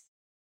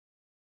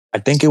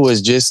think it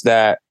was just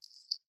that's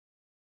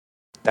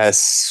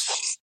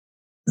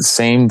the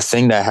same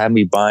thing that had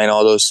me buying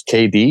all those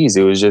KDs.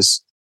 It was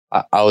just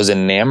I was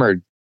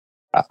enamored.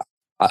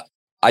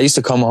 I used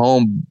to come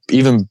home,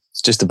 even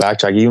just to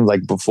backtrack, even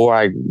like before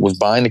I was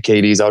buying the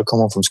KDs, I would come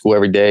home from school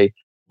every day,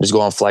 just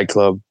go on Flight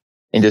Club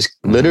and just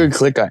literally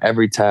click on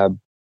every tab.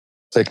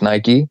 Click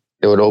Nike,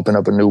 it would open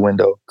up a new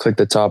window. Click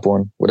the top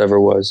one, whatever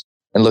it was,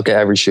 and look at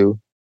every shoe.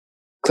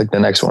 Click the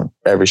next one,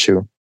 every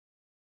shoe.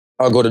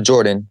 I'll go to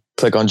Jordan,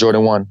 click on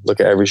Jordan 1, look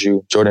at every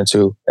shoe. Jordan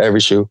 2, every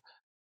shoe.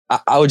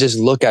 I would just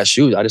look at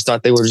shoes. I just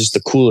thought they were just the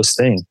coolest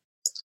thing.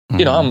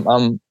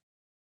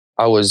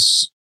 I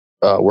was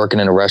working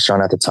in a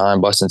restaurant at the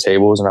time, busting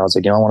tables, and I was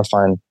like, I want to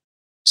find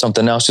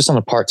something else, just on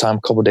a part-time,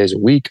 couple days a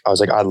week. I was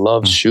like, I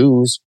love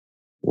shoes.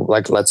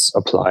 Like, let's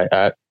apply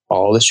at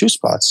all the shoe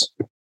spots.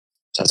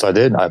 So that's what I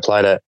did. I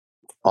applied at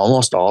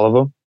almost all of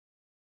them.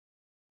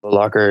 The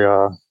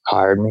Locker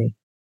hired me,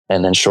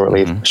 and then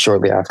shortly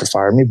after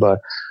fired me. But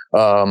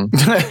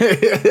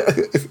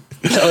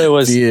it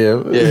was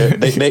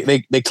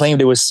They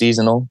claimed it was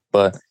seasonal,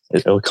 but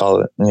we'll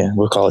call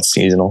it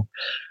seasonal.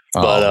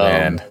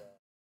 Man.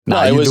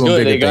 No, it was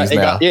good. Exactly.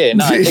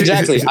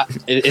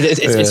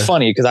 It's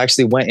funny because I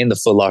actually went in the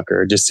Foot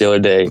Locker just the other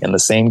day, and the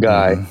same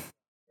guy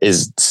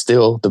is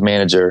still the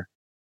manager.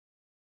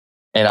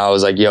 And I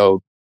was like,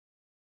 yo,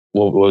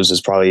 what was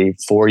this? Probably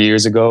 4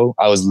 years ago.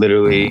 I was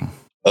literally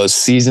a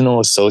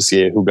seasonal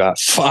associate who got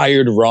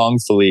fired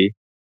wrongfully.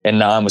 And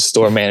now I'm a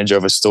store manager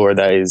of a store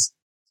that is,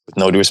 with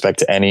no disrespect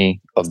to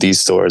any of these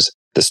stores,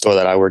 the store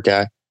that I work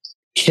at,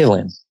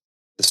 killing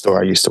the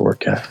store I used to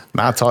work at.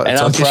 I'm proud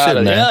of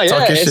it, man.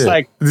 It's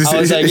like, I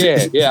was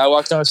like, I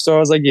walked down the store. I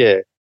was like,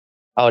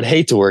 I would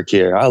hate to work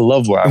here. I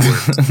love where I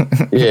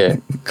work. Yeah.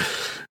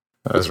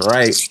 That's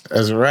right.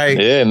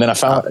 Yeah. And then I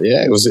found,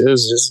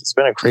 it's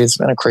been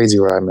a crazy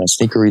ride, man.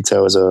 Sneaker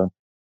retail is a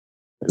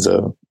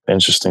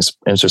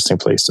interesting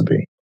place to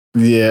be.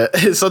 Yeah.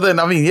 So then,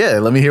 let me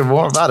hear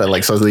more about it.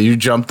 Like, so you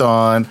jumped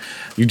onto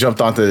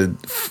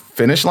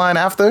Finish Line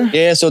after?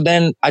 Yeah. So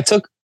then I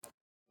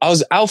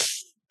was out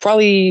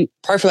probably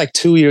for like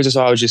 2 years or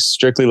so. I was just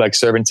strictly like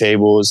serving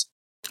tables.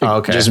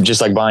 Okay.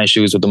 Just like buying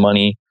shoes with the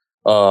money.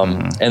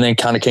 And then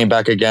kind of came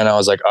back again. I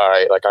was like, all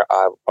right, like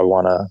I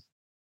want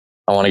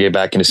to get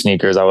back into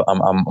sneakers.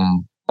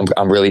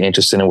 I'm really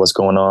interested in what's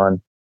going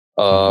on.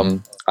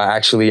 I'm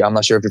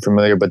not sure if you're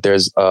familiar, but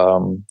there's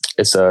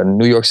it's a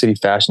New York City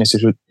Fashion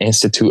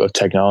Institute of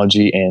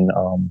Technology in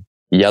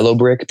Yellow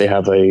Brick. They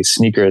have a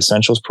sneaker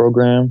essentials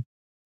program.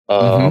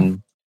 I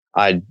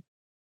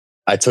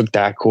I took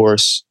that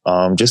course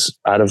just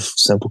out of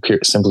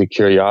simply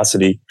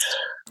curiosity.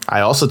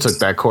 I also took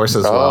that course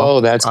as well.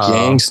 Oh, that's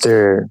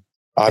gangster.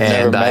 I've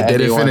never met I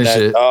didn't finish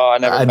it. Oh,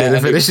 I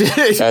didn't finish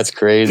it. That's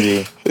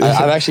crazy.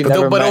 I've actually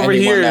never met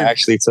anyone that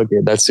actually took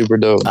it. That's super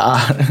dope.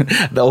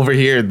 Over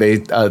here, they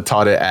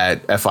taught it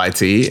at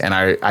FIT, and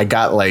I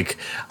got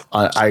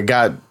I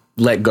got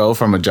let go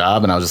from a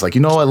job, and I was just like,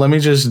 you know what? Let me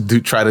just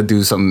try to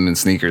do something in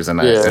sneakers, and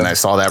I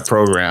saw that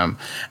program,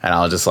 and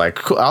I was just like,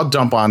 cool, I'll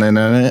jump on in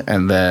it,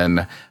 and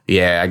then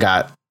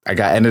I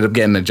ended up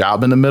getting a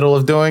job in the middle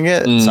of doing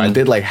it. So I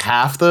did like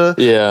half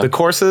the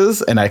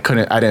courses, and I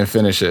didn't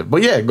finish it.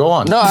 But yeah, go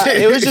on. No,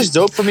 it was just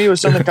dope for me. It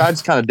was something I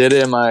just kind of did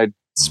it in my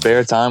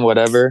spare time,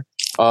 whatever.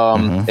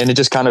 And it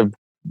just kind of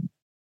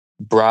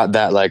brought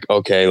that like,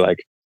 okay,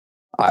 like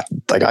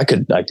I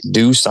could like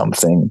do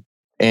something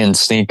in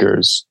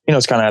sneakers. You know,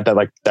 it's kind of at that,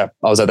 like that.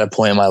 I was at that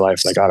point in my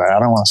life, like, all right, I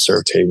don't want to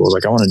serve tables.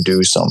 Like I want to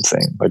do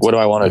something. Like, what do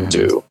I want to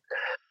do?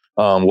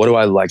 What do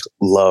I like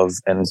love,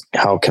 and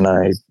how can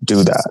I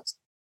do that?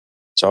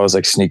 So I was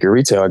like, sneaker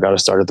retail, I got to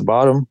start at the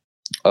bottom.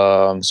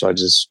 So I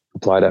just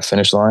applied at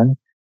Finish Line,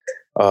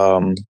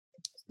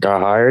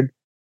 got hired.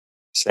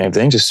 Same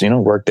thing, just,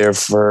 worked there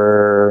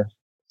for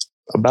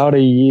about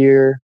a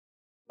year,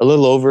 a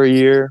little over a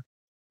year.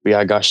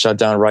 I got shut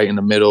down right in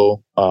the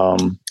middle,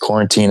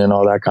 quarantine and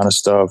all that kind of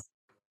stuff.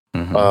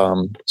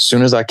 As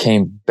soon as I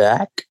came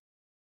back,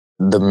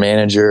 the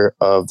manager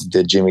of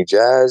the Jimmy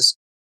Jazz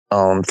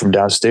from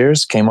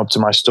downstairs came up to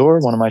my store,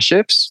 one of my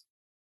ships.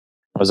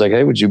 I was like,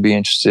 hey, would you be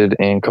interested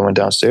in coming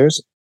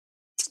downstairs?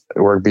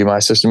 Be my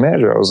assistant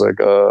manager. I was like,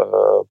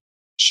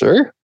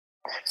 sure.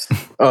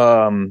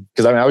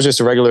 Because I was just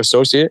a regular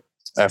associate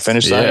at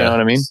Finish Line, you know what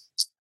I mean?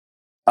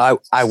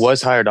 I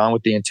was hired on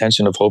with the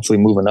intention of hopefully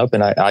moving up,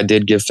 and I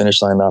did give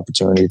Finish Line the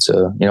opportunity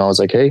to, I was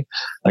like, hey,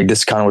 like this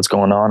is kind of what's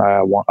going on.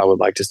 I would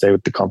like to stay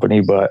with the company,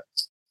 but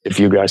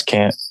if you guys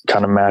can't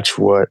kind of match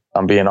what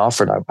I'm being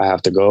offered, I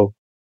have to go.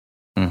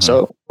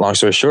 So long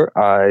story short,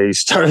 I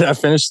started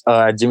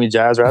at Jimmy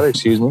Jazz,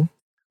 excuse me.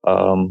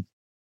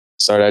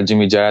 Started at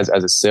Jimmy Jazz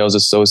as a sales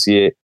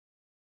associate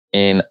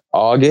in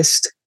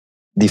August.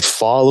 The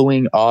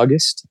following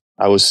August,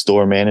 I was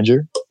store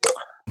manager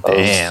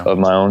of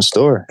my own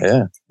store.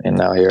 Yeah. And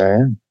now here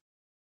I am.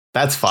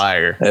 That's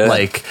fire. Yeah.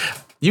 Like,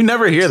 you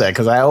never hear that,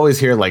 because I always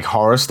hear like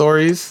horror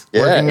stories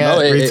working at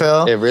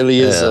retail. It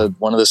really is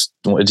one of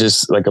the,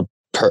 just like a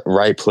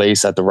right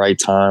place at the right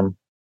time.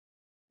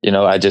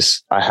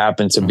 I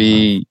happened to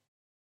be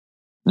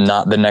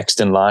not the next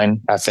in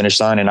line at Finish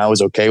Line, and I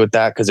was okay with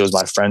that because it was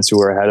my friends who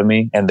were ahead of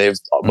me, and they've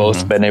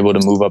both been able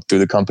to move up through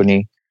the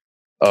company.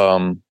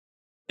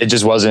 It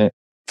just wasn't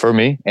for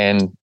me,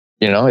 and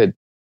it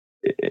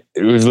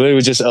was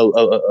literally just a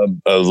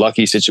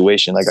lucky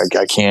situation. Like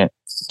I can't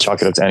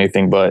chalk it up to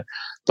anything but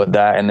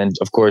that. And then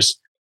of course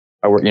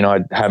I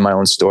had my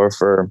own store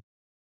for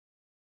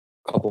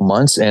a couple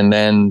months, and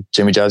then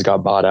Jimmy Jazz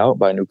got bought out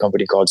by a new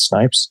company called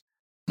Snipes.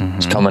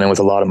 It's coming in with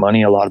a lot of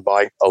money, a lot of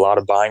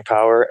buying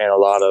power, and a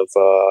lot of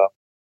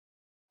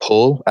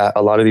pull at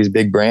a lot of these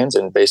big brands,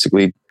 and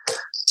basically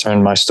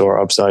turned my store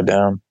upside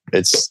down.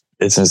 It's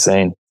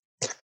insane.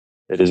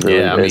 It is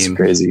really it's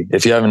crazy.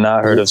 If you have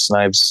not heard of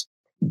Snipes,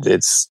 they're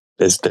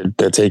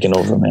taking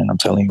over, man. I'm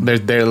telling you,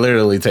 they're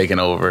literally taking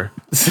over.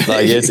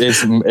 Like it's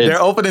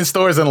they're opening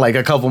stores in like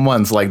a couple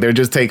months. Like they're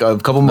just take a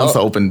couple months to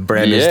open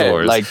brand new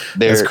stores. Like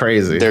it's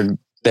crazy.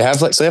 They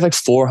have like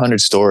 400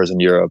 stores in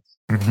Europe.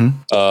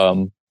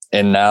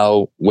 And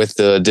now with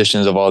the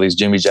additions of all these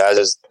Jimmy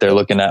Jazzes, they're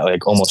looking at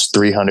like almost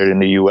 300 in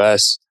the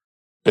US,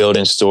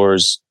 building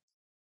stores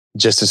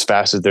just as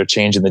fast as they're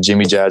changing the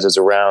Jimmy Jazzes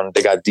around.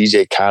 They got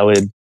DJ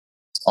Khaled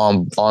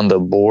on the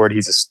board.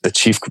 He's the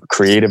chief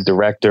creative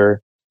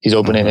director. He's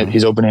opening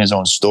he's opening his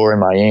own store in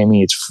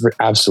Miami. It's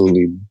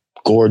absolutely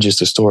gorgeous.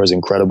 The store is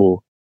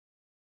incredible.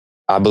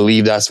 I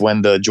believe that's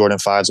when the Jordan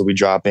 5s will be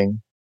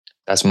dropping.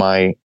 That's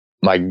my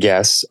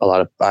guess.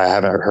 I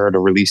haven't heard a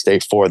release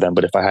date for them,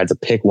 but if I had to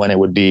pick when it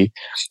would be,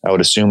 I would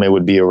assume it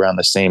would be around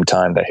the same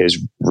time that his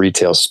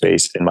retail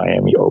space in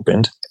Miami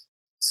opened.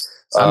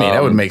 I mean,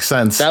 that would make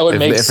sense. That would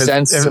make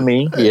sense to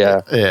me.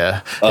 Yeah.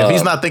 Yeah. If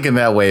he's not thinking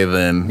that way,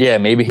 then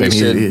maybe he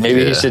should.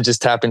 Maybe he should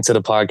just tap into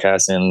the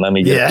podcast and let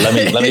me get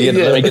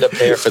a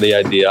pair for the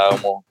idea. I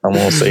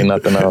won't say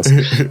nothing else.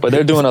 But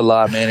they're doing a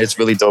lot, man. It's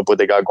really dope what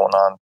they got going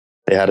on.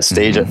 They had a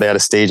stage. They had a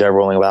stage at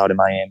Rolling Loud in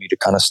Miami to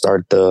kind of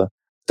start the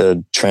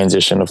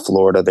transition of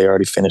Florida. They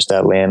already finished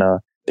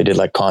Atlanta. They did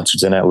like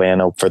concerts in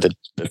Atlanta for the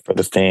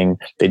thing.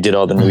 They did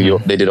all the New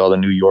York. They did all the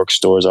New York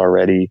stores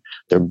already.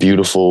 They're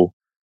beautiful.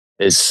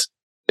 It's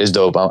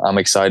dope. I'm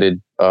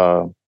excited.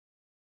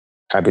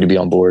 Happy to be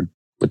on board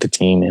with the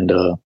team. And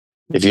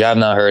if you have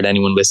not heard,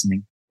 anyone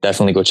listening,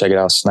 definitely go check it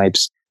out.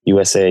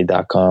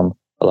 SnipesUSA.com.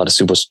 A lot of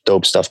super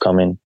dope stuff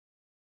coming.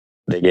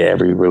 They get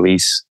every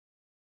release.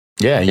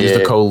 Yeah, use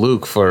the code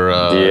Luke for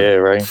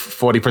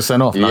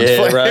 40% off.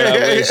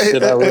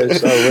 Right. I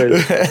wish.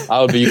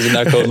 I would be using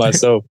that code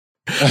myself.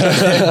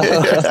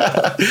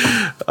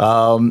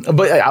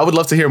 But I would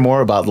love to hear more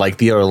about like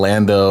the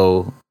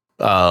Orlando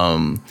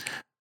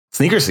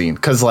sneaker scene,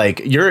 because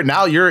like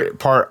you're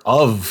part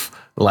of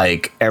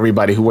like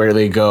everybody who where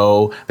they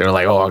go, they're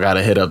like, oh, I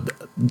gotta hit up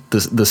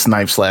the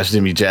Snipe /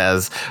 Jimmy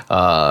Jazz.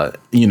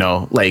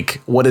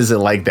 Like, what is it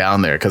like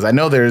down there? Because I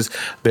know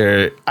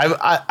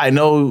I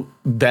know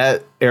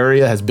that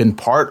area has been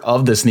part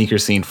of the sneaker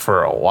scene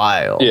for a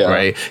while,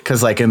 right?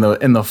 Because like in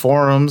the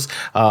forums,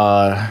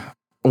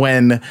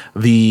 when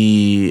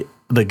the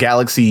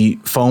Galaxy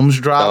foams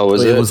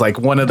dropped, it was like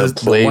one of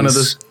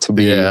the to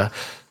be.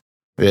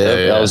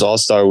 That was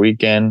All-Star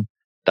Weekend.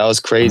 That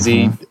was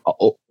crazy.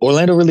 Mm-hmm.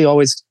 Orlando really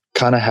always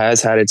kind of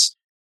has had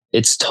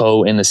its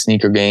toe in the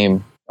sneaker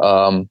game.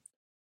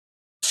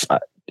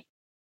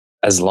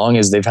 As long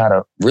as they've had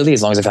a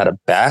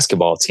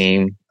basketball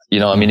team,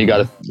 I mean, you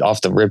got off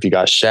the rip, you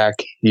got Shaq.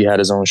 He had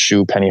his own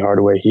shoe. Penny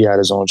Hardaway, he had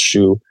his own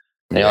shoe.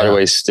 And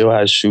Hardaway still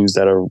has shoes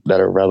that are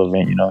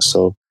relevant,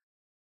 So,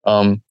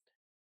 but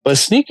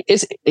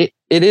it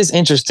is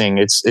interesting.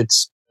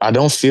 It's. I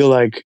don't feel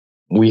like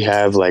we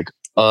have like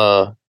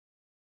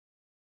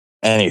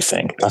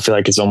anything. I feel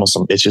like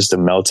it's just a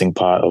melting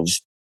pot of.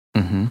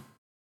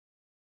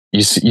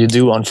 You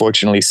do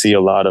unfortunately see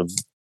a lot of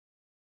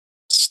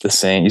the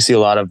same. You see a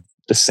lot of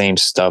the same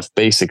stuff,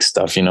 basic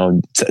stuff.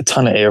 A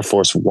ton of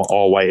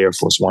all white Air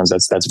Force Ones.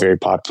 That's very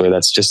popular.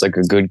 That's just like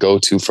a good go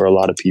to for a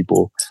lot of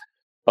people.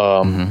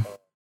 Jordan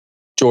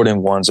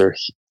 1s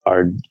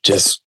are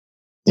just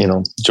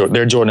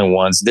they're Jordan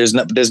 1s.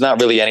 There's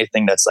not really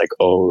anything that's like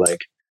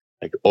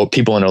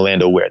people in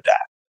Orlando wear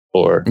that,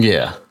 or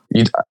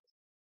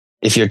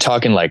if you're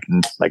talking like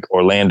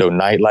Orlando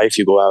nightlife,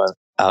 you go out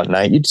at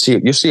night,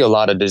 you see a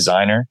lot of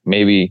designer.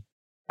 Maybe,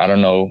 I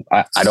don't know.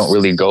 I don't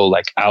really go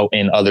like out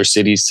in other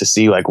cities to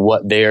see like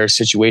what their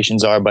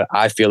situations are, but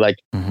I feel like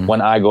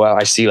when I go out,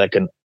 I see like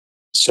a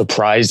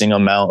surprising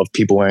amount of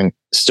people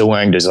still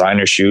wearing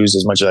designer shoes,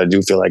 as much as I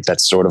do feel like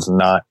that's sort of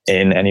not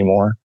in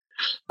anymore.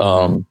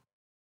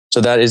 So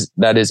that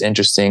is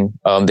interesting.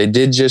 They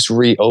did just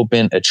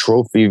reopen a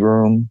trophy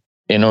room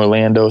in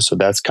Orlando, so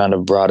that's kind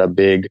of brought a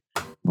big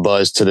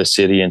buzz to the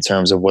city in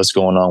terms of what's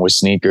going on with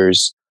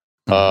sneakers.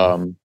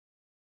 Orlando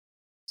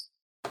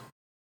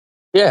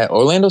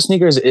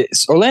sneakers.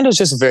 Orlando's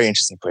just a very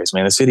interesting place,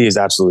 man. The city is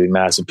absolutely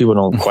massive. People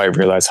don't quite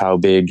realize how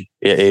big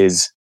it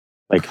is.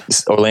 Like,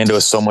 Orlando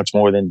is so much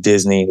more than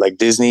Disney. Like,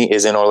 Disney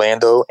is in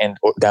Orlando, and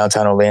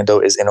downtown Orlando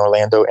is in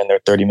Orlando, and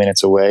they're 30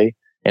 minutes away.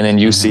 And then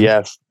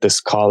UCF, this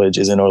college,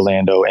 is in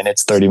Orlando, and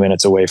it's 30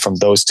 minutes away from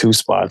those two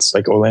spots.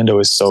 Like, Orlando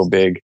is so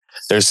big.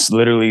 There's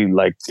literally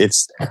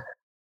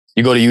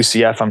you go to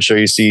UCF, I'm sure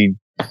you see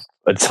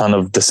a ton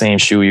of the same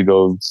shoe. You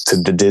go to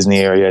the Disney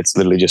area, it's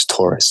literally just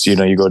tourists. You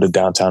go to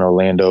downtown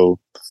Orlando.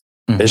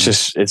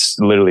 It's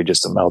literally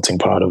just a melting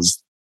pot of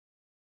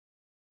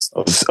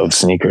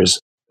sneakers.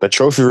 The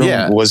trophy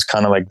room was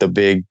kind of like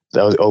that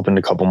was opened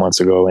a couple months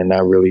ago. And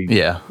that really,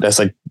 that's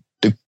like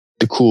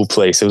the cool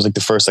place. It was like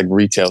the first like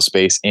retail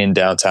space in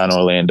downtown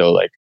Orlando.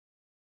 Like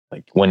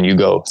when you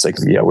go, it's like,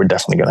 we're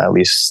definitely going to at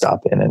least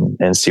stop in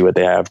and see what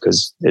they have.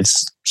 Cause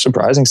it's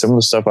surprising. Some of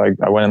the stuff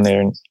I went in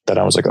there and that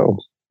I was like, oh,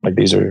 like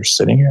these are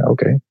sitting here.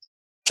 Okay.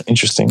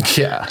 Interesting.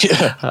 Yeah.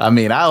 I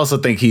mean, I also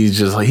think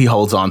he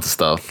holds on to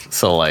stuff.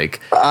 So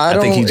like, I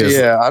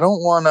don't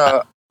want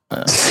to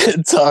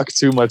talk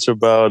too much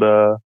about,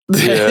 I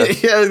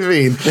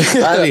mean,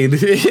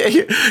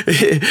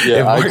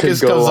 if Marcus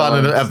comes on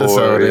in an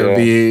episode, it would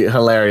be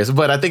hilarious.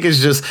 But I think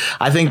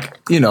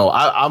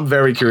I'm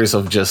very curious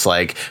of just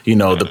like,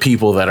 the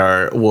people that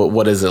are,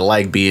 what is it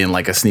like being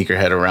like a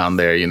sneakerhead around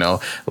there,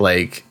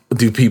 like,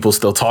 do people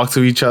still talk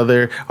to each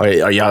other? Or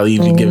are y'all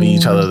even giving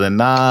each other the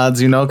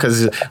nods,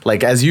 Because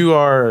like, as you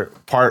are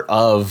part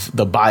of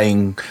the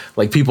buying,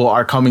 like people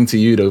are coming to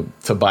you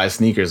to buy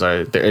sneakers.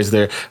 Is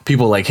there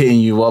people like hitting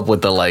you up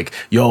with the like,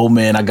 yo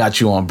man, I got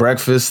you on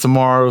breakfast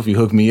tomorrow if you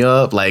hook me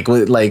up? Like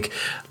what, like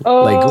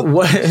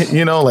what,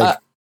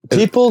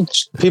 people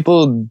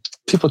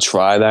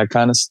try that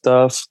kind of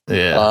stuff.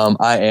 Yeah.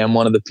 I am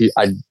one of the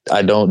people,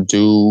 I don't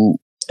do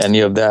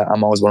any of that.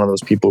 I'm always one of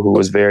those people who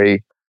was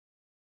very,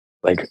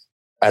 like,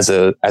 as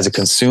a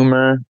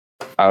consumer,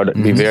 I would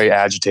be very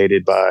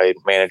agitated by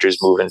managers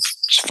moving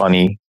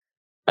funny.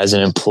 As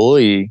an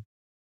employee,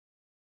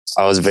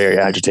 I was very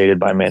agitated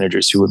by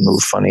managers who would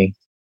move funny.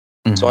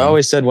 So I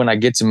always said, when I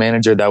get to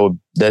manager,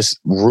 that's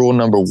rule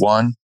number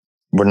one,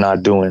 we're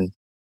not doing.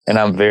 And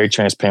I'm very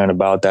transparent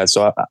about that.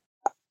 So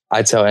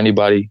I tell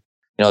anybody,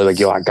 like,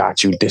 yo, I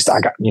got you this, I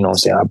got, what I'm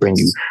saying, I'll bring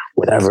you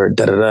whatever,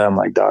 da-da-da. I'm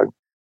like, dog,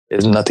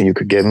 there's nothing you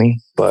could give me.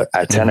 But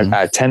at 10 a.m.,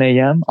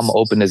 I'm going to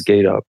open this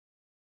gate up.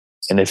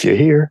 And if you're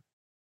here,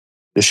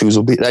 the shoes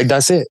will be like,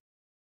 that's it.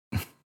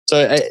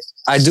 So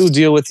I do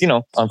deal with,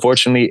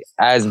 unfortunately,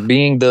 as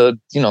being the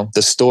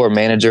store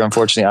manager,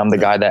 unfortunately, I'm the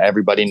guy that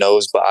everybody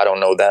knows, but I don't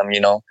know them,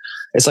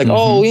 It's like,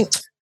 oh,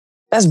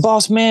 that's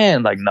boss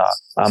man. Like, nah,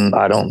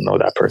 I don't know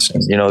that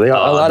person. A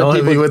lot of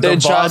people, they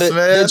try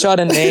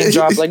to name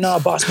drop, like, no,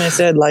 boss man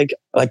said like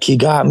he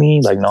got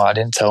me. Like, no, I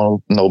didn't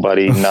tell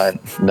nobody, none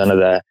of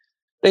that.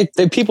 They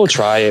people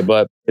try it,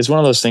 but it's one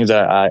of those things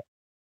that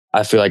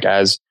I feel like,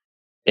 as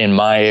in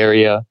my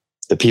area,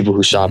 the people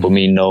who shop with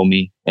me know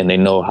me, and they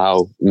know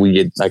how we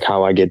get, like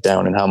how I get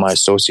down and how my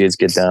associates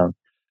get down.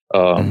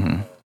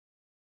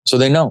 So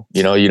they know,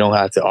 you know, you don't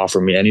have to offer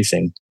me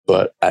anything,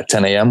 but at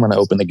 10 a.m. when I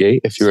open the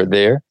gate, if you're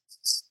there,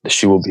 the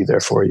shoe will be there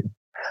for you.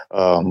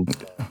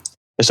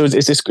 So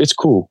it's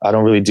cool. I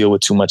don't really deal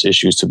with too much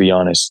issues, to be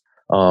honest.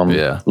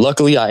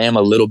 Luckily I am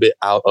a little bit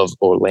out of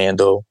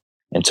Orlando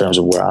in terms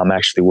of where I'm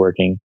actually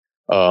working.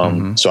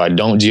 So I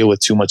don't deal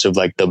with too much of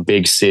like the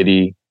big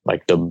city,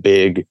 like the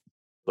big,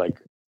 like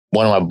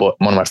one of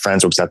my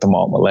friends works at the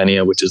mall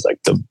Millennia, which is like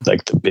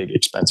the big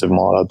expensive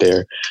mall out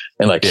there.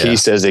 And like, he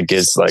says it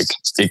gets like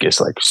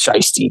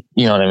shiesty,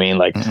 you know what I mean?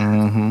 Like,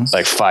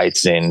 like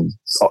fights and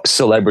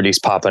celebrities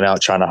popping out,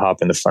 trying to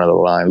hop in the front of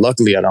the line.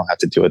 Luckily I don't have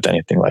to deal with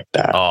anything like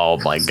that. Oh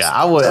my God.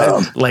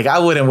 I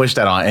wouldn't wish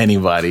that on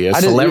anybody. A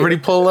celebrity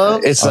pull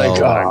up. It's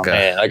like, oh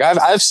man, like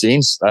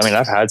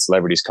I've had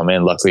celebrities come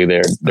in. Luckily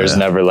there's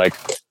never like,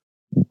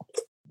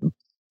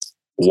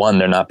 one,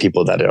 they're not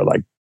people that are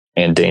like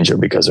in danger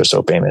because they're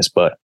so famous,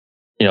 but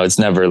you know, it's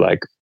never like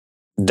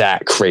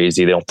that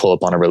crazy. They don't pull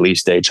up on a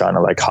release day trying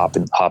to like hop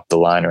the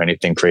line or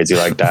anything crazy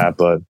like that.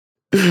 But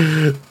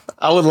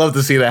I would love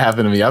to see that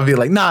happen to me. I'd be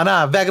like,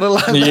 nah, back of the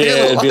line.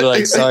 It'd be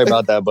like, sorry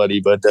about that, buddy,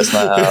 but that's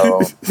not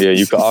how. Yeah,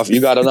 you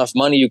got enough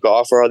money, you could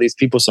offer all these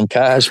people some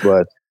cash,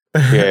 but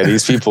yeah,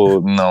 these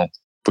people, no,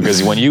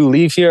 because when you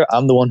leave here,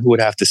 I'm the one who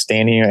would have to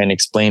stand here and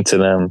explain to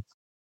them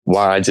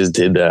why I just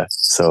did that.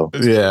 So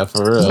yeah,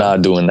 for real,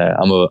 not doing that.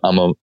 I'm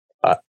a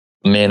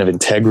man of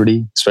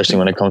integrity, especially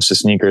when it comes to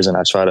sneakers, and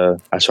I try to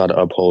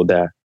uphold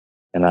that.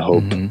 And I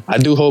hope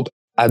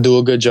I do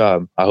a good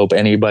job. I hope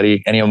any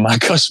of my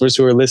customers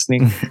who are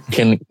listening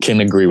can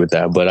agree with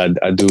that. But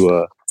I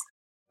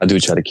do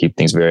try to keep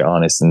things very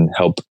honest and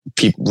help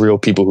real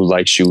people who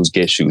like shoes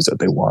get shoes that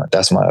they want.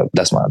 That's my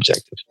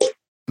objective.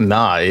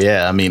 Nah,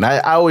 yeah. I mean, I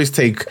always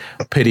take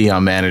pity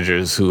on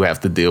managers who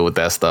have to deal with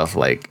that stuff.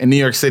 Like in New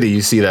York City,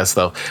 you see that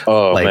stuff.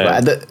 Oh, like,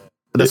 man.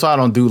 That's why I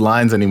don't do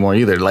lines anymore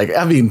either. Like,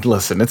 I mean,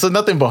 listen, it's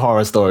nothing but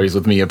horror stories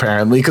with me,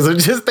 apparently, because I'm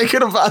just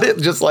thinking about it.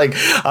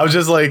 I was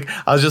just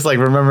like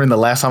remembering the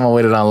last time I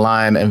waited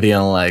online and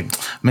being like,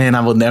 man, I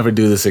will never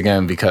do this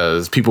again,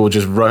 because people would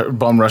just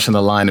bum rushing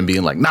the line and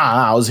being like,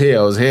 nah, I was here.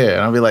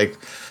 And I'll be like,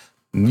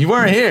 you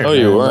weren't here. Oh,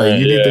 you weren't. Like,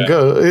 you need to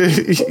go.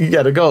 You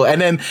got to go.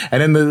 And then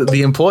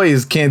the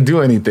employees can't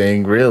do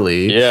anything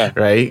really. Yeah.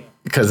 Right.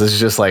 Because it's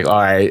just like, all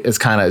right, it's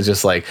kind of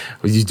just like,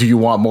 do you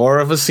want more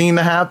of a scene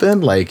to happen?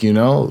 Like, you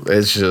know,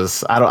 it's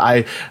just,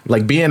 I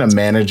like being a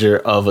manager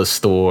of a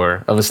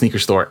sneaker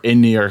store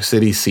in New York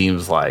City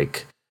seems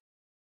like,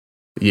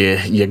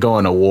 yeah, you're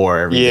going to war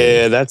every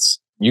day.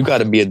 You got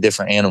to be a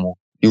different animal.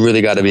 You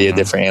really got to be a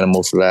different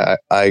animal for that.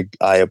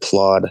 I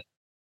applaud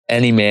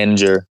any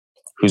manager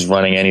who's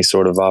running any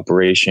sort of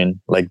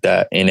operation like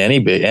that in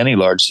any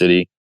large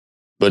city,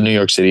 but New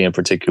York City in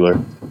particular.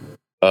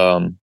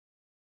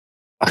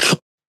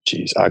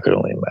 I could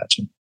only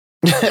imagine.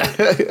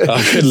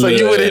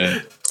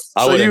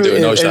 I wouldn't do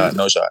it.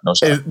 No shot.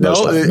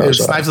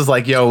 Snipes is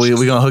like, yo,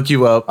 we're gonna hook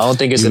you up. I don't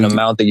think it's an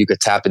amount that you could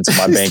tap into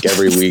my bank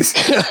every week.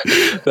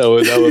 that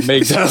would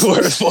make that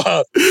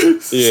worthwhile.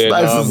 Yeah,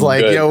 Snipes is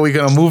like, good. Yo, we're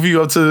gonna move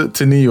you up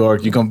to New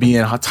York. You're gonna be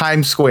in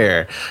Times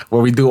Square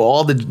where we do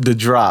all the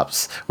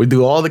drops. We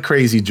do all the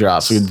crazy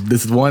drops.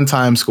 This is one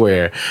Times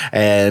Square,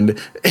 and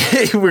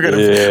we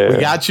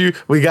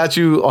got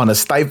you on a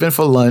stipend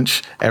for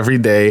lunch every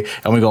day,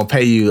 and we're gonna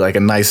pay you like a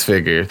nice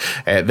figure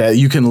that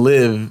you can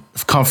live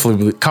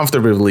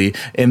comfortably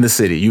in the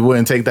city. You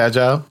wouldn't take that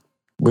job?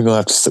 We're gonna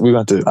have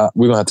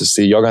to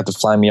see. Y'all got to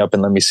fly me up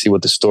and let me see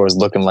what the store is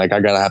looking like. I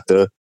gotta have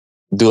to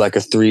do like a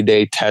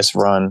 3-day test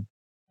run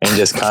and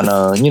just kind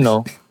of, you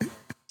know,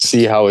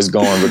 see how it's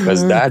going,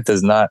 because that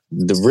doesn't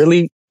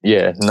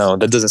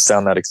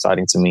sound that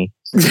exciting to me.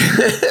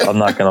 I'm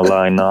not gonna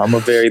lie. No, I'm a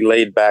very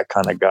laid back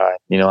kind of guy.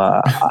 You know,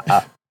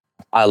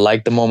 I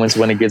like the moments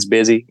when it gets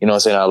busy. You know what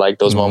I'm saying? I like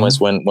those moments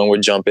when we're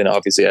jumping.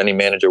 Obviously, any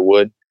manager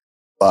would,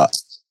 but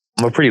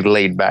I'm a pretty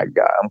laid back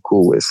guy. I'm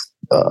cool with,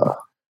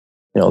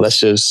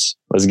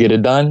 let's get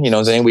it done. You know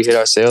what I'm saying? We hit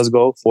our sales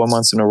goal 4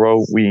 months in a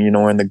row.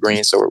 We're in the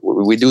green. So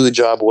we do the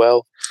job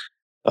well,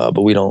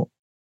 but we don't.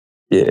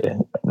 Yeah.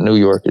 New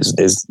York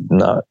is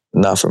not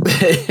for me.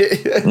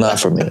 Not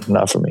for me.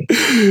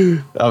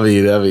 I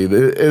mean,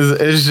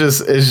 it's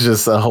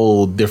just a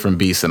whole different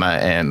beast.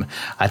 And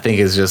I think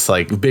it's just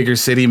like bigger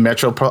city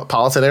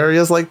metropolitan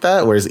areas like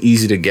that, where it's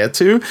easy to get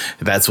to.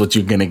 That's what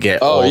you're going to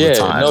get all the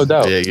time. No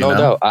doubt. Yeah, no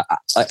doubt.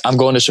 I'm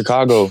going to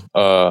Chicago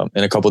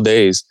in a couple of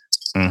days,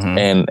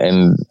 and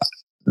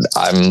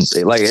I'm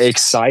like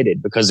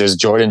excited because there's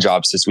Jordan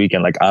drops this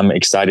weekend. Like, I'm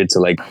excited to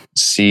like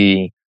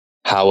see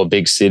how a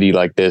big city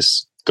like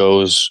this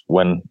goes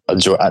when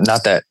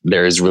not that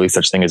there is really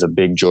such thing as a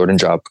big Jordan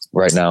drop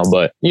right now,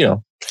 but you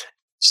know,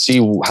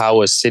 see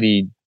how a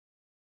city,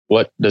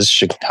 how does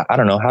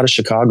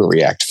Chicago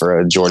react for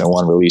a Jordan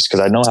 1 release?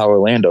 Because I know how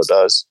Orlando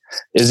does.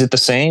 Is it the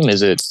same?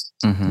 Is it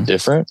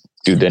different?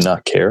 Do they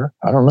not care?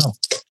 I don't know.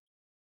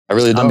 I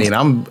really don't.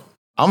 I mean,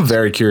 I'm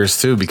very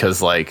curious too,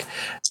 because like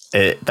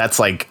that's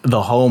like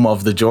the home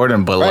of the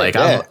Jordan, but right, like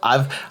yeah.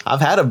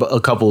 I've had a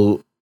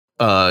couple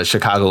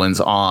Chicagoans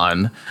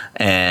on,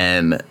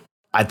 and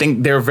I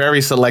think they're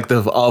very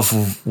selective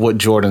of what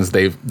Jordans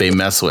they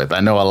mess with.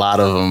 I know a lot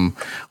of them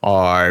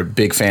are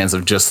big fans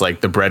of just like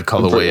the bread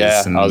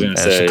colorways and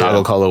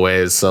Chicago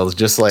colorways. So it's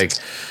just like,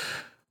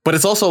 but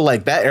it's also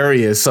like that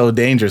area is so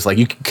dangerous. Like,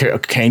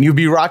 can you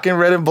be rocking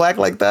red and black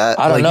like that?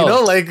 I don't know. You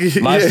know, like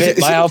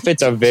my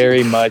outfits are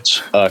very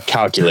much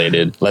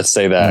calculated. Let's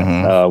say that.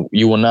 Mm-hmm.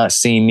 You will not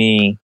see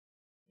me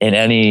in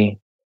any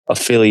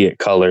affiliate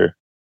color.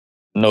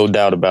 No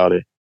doubt about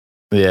it.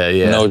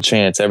 Yeah. No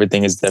chance.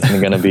 Everything is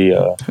definitely going to be.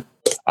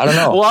 I don't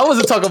know. Well, I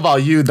wasn't talking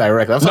about you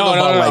directly. I'm talking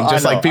about like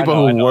just like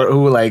people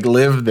who like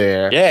live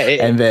there. Yeah,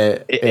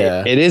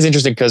 it is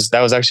interesting because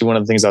that was actually one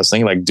of the things I was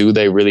thinking. Like, do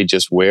they really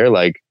just wear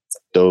like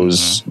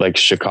those like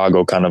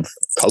Chicago kind of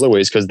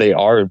colorways, because they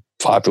are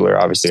popular?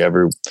 Obviously,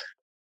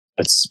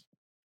 it's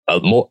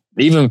more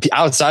even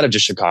outside of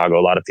just Chicago.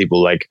 A lot of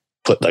people like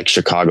put like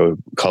Chicago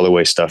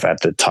colorway stuff at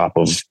the top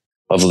of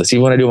lists.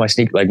 Even when I do my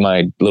like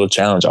my little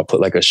challenge, I'll put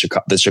like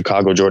the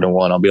Chicago Jordan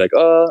 1. I'll be like,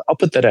 I'll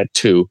put that at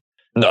 2.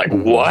 And they're like,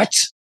 what?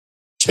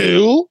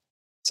 2?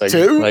 It's like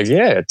 2? Like,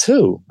 yeah,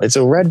 2. It's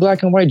a red,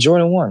 black, and white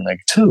Jordan 1.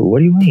 Like, 2? What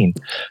do you mean?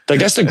 Like,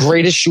 that's the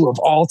greatest shoe of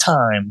all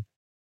time.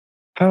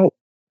 How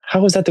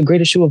is that the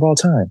greatest shoe of all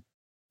time?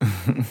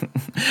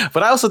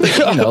 But I also think,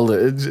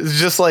 it's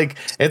just like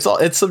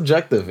it's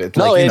subjective. It's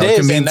no, like, it is.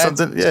 Can mean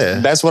something. Yeah,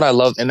 that's what I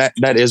love, and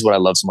that is what I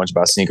love so much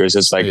about sneakers.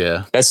 It's like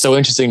that's so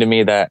interesting to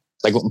me that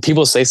like when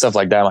people say stuff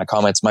like that in my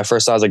comments, my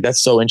first thought was like,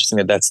 that's so interesting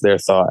that that's their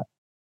thought.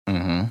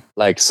 Mm-hmm.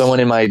 Like someone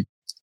in my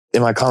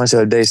comments the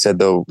other day said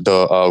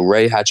the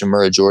Ray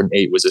Hachimura Jordan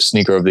 8 was a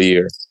sneaker of the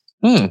year.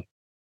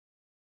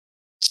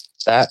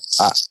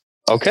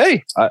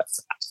 Okay.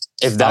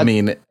 If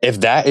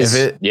that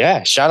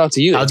is, shout out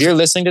to you. If you're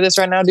listening to this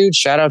right now, dude,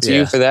 shout out to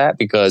you for that,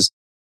 because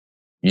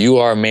you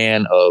are a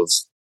man of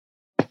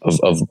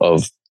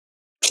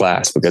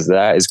class, because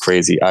that is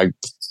crazy. I've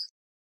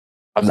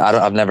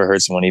never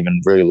heard someone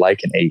even really like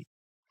an 8.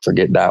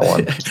 Forget that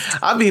one.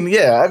 I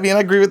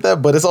agree with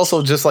that, but it's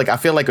also just like, I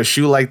feel like a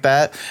shoe like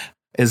that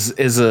is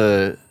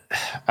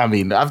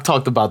I've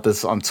talked about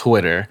this on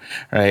Twitter,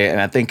 right? And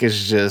I think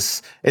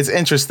it's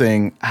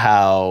interesting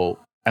how,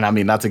 and I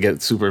mean, not to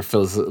get super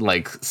what's the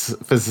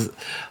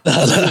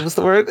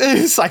word?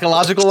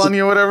 Psychological on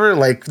you or whatever,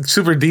 like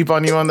super deep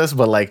on you on this,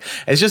 but like,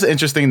 it's just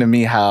interesting to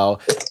me how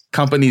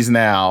companies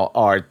now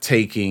are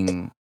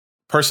taking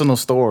personal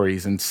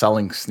stories and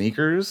selling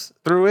sneakers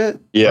through it.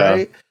 Yeah.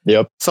 Right?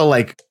 Yep. So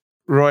like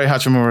Roy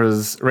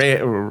Hachimura's Ray?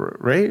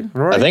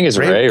 I think it's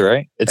Ray,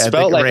 right? It's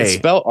spelled like Ray. It's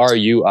spelled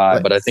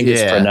RUI, but I think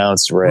it's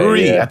pronounced Ray.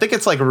 Rui. Yeah. I think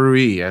it's like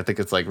Rui. I think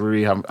it's like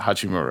Rui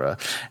Hachimura.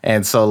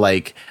 And so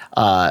like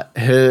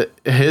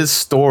his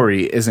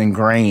story is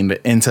ingrained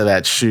into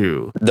that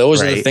shoe.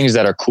 Those are the things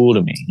that are cool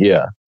to me.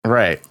 Yeah.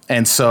 Right.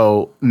 And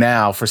so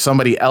now for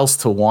somebody else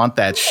to want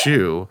that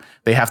shoe,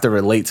 they have to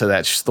relate to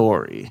that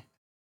story.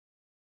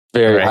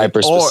 Very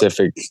hyper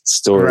specific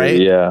story. Right?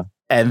 Yeah.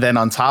 And then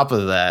on top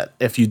of that,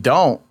 if you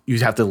don't, you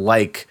have to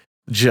like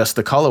just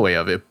the colorway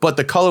of it. But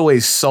the colorway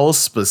is so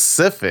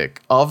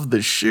specific of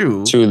the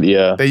shoe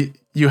that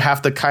you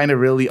have to kind of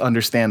really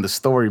understand the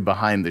story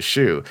behind the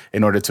shoe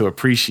in order to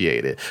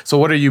appreciate it. So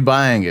what are you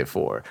buying it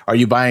for? Are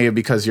you buying it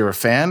because you're a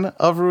fan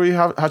of Rui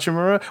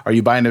Hachimura? Are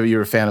you buying it because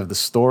you're a fan of the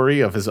story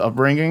of his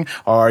upbringing?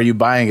 Or are you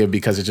buying it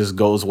because it just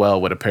goes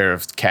well with a pair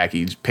of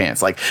khaki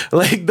pants? Like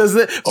does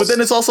it? But then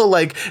it's also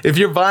like, if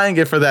you're buying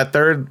it for that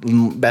third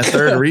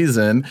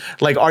reason,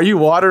 like, are you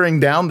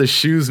watering down the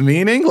shoe's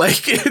meaning?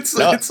 Like it's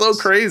so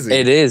crazy.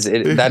 It is.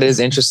 That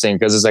is interesting,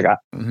 because it's like,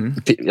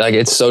 like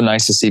it's so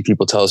nice to see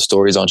people tell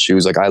stories on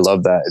shoes. Like I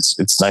love that.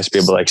 It's nice to be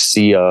able to like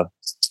see a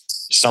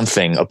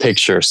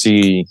picture,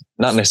 see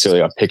not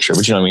necessarily a picture,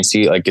 but you know what I mean?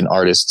 See like an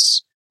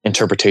artist's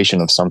interpretation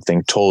of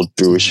something told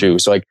through a shoe.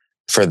 So like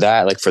for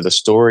that, like for the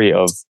story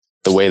of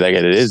the way that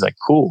it is, like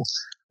cool.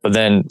 But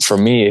then for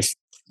me,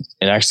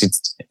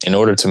 in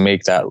order to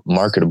make that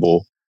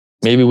marketable,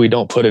 maybe we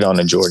don't put it on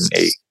a Jordan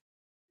 8,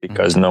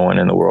 because no one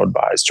in the world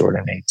buys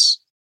Jordan 8s.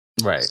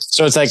 Right.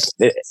 So it's like,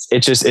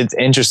 it's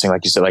interesting.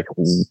 Like you said, like,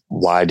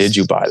 why did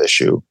you buy the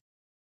shoe?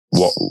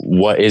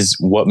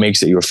 What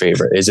makes it your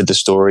favorite? Is it the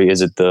story?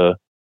 Is it the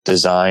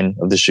design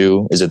of the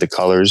shoe? Is it the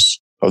colors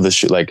of the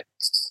shoe? Like,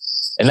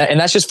 and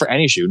that's just for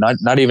any shoe,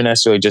 not even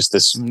necessarily just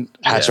this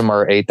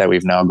Hachimura 8 that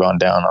we've now gone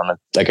down on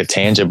a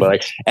tangent, but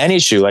like any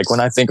shoe. Like when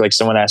I think, like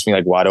someone asked me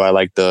like, why do I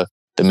like the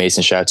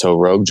Mason Chateau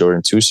Rogue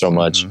Jordan 2 so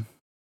much? And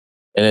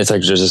it's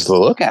like, just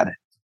look at it.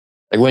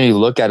 Like when you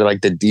look at it,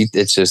 like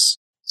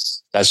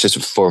that's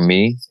just for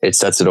me. It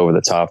sets it over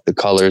the top. The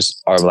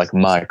colors are like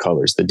my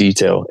colors. The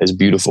detail is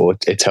beautiful.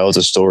 It tells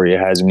a story. It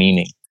has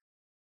meaning.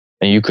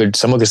 And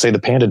someone could say the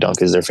Panda Dunk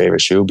is their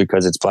favorite shoe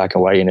because it's black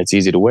and white and it's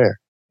easy to wear.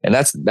 And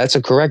that's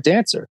a correct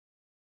answer.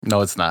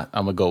 No, it's not.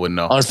 I'm gonna go with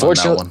no.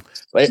 Unfortunately,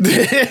 but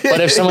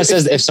if someone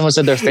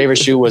said their favorite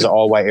shoe was an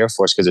all white Air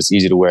Force because it's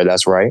easy to wear,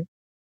 that's right.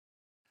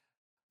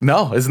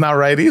 No, it's not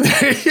right either.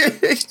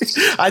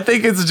 I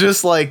think it's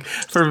just like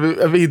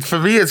for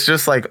me, it's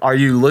just like, are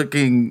you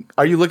looking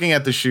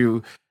at the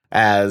shoe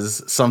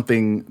as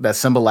something that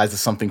symbolizes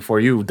something for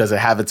you? Does it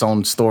have its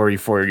own story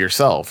for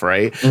yourself,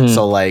 right?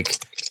 So like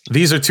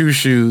these are two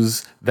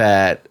shoes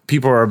that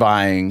people are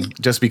buying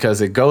just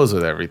because it goes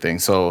with everything.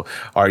 So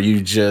are you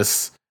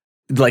just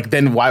like,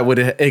 then why would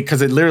it,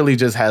 because it literally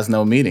just has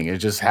no meaning. It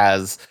just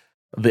has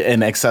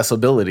an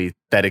accessibility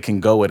that it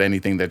can go with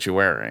anything that you're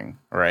wearing,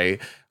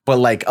 right? But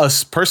like a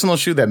personal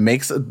shoe that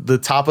makes the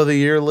top of the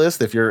year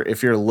list, if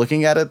you're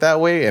looking at it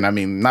that way, and I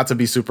mean, not to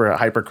be super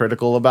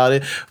hypercritical about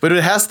it, but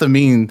it has to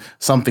mean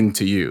something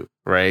to you,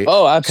 right?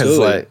 Oh,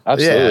 absolutely. Like,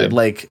 absolutely. Yeah,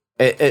 like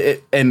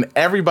and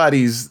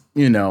everybody's,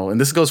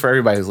 and this goes for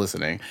everybody who's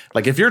listening.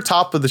 Like if your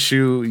top of the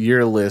shoe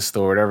year list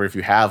or whatever, if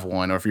you have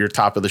one, or if your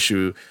top of the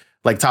shoe,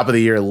 like top of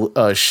the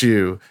year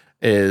shoe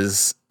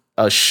is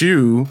a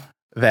shoe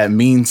that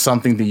means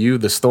something to you,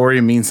 the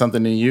story means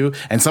something to you,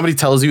 and somebody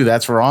tells you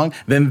that's wrong,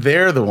 then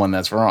they're the one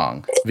that's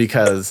wrong,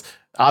 because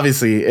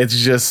obviously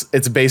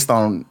it's based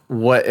on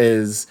what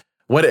has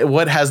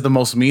the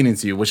most meaning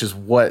to you, which is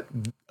what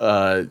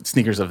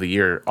sneakers of the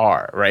year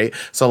are, right?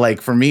 So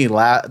like for me,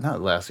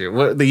 not last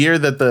year, the year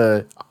that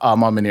the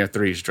Almamanir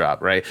 3s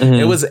dropped, right?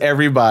 It was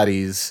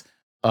everybody's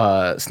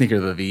sneaker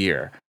of the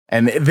year.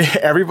 And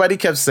everybody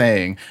kept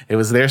saying it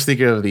was their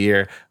sneaker of the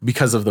year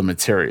because of the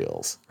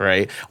materials,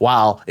 right?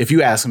 While if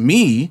you ask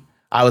me,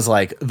 I was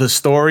like, the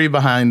story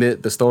behind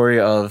it, the story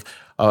of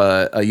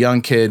a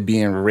young kid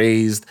being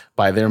raised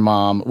by their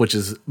mom, which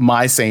is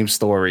my same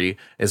story,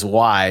 is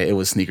why it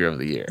was sneaker of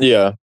the year.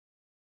 Yeah.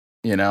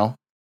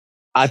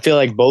 I feel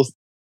like both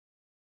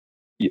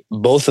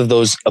of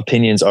those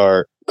opinions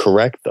are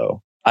correct,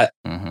 though. I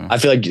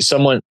feel like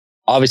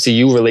obviously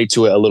you relate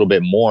to it a little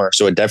bit more,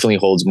 so it definitely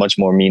holds much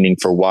more meaning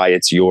for why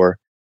it's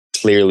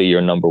clearly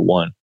your number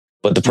one.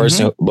 But the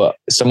person, but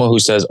someone who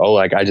says, "Oh,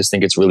 like I just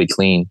think it's really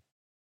clean,"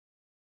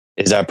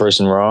 is that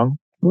person wrong?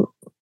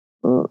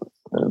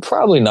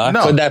 Probably not.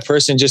 No. Could that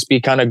person just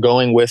be kind of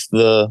going with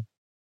the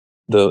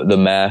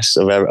mass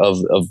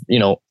of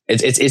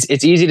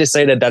it's easy to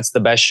say that that's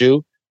the best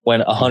shoe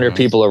when 100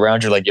 people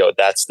around you are like, "Yo,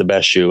 that's the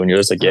best shoe," and you're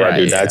just like, "Yeah, right,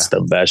 dude, that's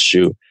the best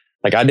shoe."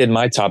 Like I did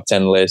my top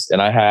 10 list,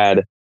 and I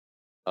had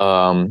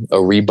a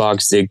Reebok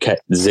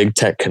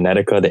ZigTech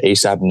Kinetica, the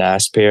ASAP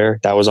Nas pair.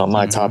 That was on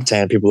my top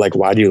 10. People were like,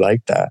 why do you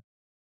like that?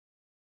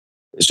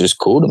 It's just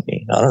cool to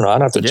me. I don't know. I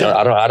don't have to.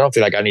 I don't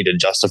feel like I need to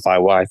justify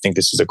why I think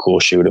this is a cool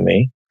shoe to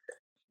me.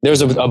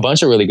 There's a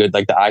bunch of really good,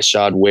 like the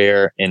iShod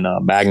Wear and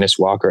Magnus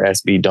Walker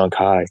SB Dunk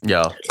High.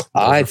 Yeah,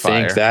 I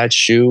think that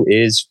shoe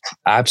is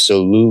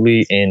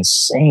absolutely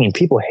insane.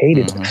 People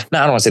hated it. No,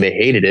 I don't want to say they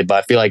hated it,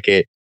 but I feel like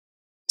it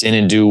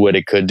didn't do what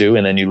it could do.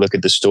 And then you look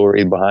at the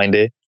story behind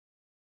it.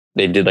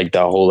 They did like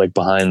the whole like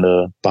behind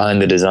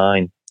the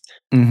design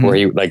where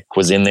he like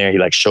was in there. He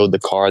like showed the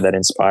car that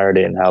inspired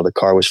it and how the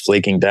car was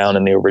flaking down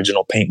and the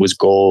original paint was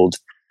gold.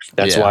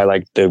 That's why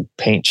like the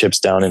paint chips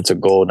down into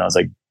gold. And I was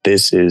like,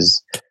 this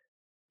is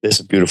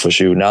a beautiful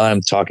shoe. Now that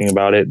I'm talking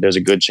about it, there's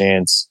a good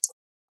chance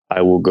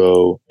I will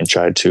go and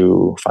try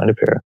to find a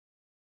pair.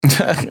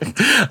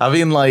 I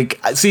mean, like,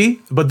 see,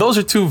 but those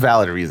are two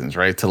valid reasons,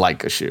 right? To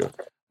like a shoe.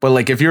 But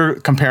like, if you're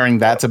comparing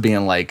that to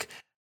being like,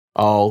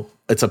 oh,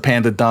 it's a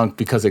Panda Dunk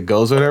because it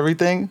goes with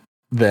everything,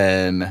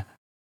 then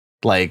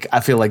like I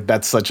feel like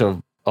that's such a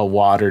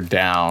watered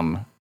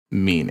down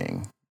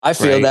meaning. I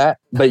feel that,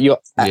 but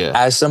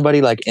as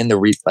somebody like in the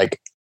like,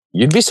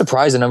 you'd be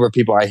surprised the number of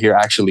people I hear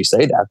actually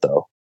say that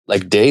though,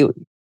 like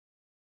daily.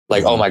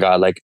 Like, oh my God,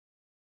 like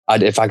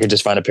if I could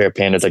just find a pair of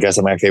Pandas, I guess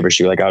that's my favorite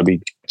shoe. Like I would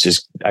be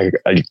just,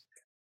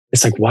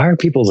 it's like, why are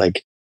people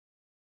like,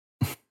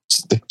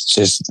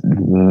 just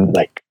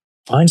like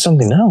find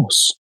something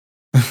else?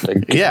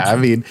 Like, yeah, I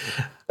mean,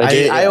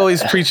 I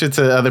always preach it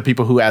to other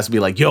people who ask me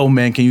like, yo,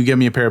 man, can you get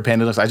me a pair of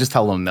Panda Dunks? I just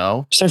tell them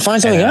no. So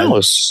find something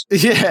else.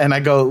 And I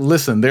go,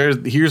 listen,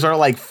 here's our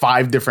like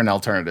 5 different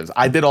alternatives.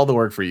 I did all the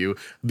work for you.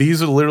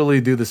 These will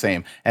literally do the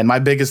same. And my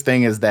biggest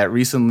thing is that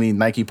recently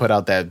Nike put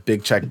out that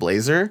big check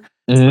blazer,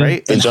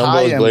 right? The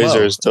Jumbo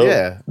Blazers, dope.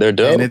 Yeah, they're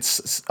dope. And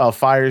it's a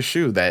fire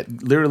shoe that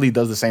literally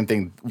does the same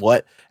thing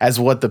as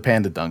what the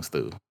Panda Dunks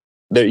do.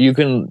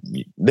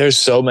 There's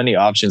so many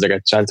options. Like I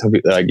try to tell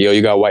people, like, yo,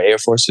 you got white Air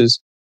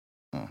Forces.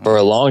 For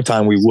a long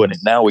time we wouldn't.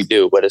 Now we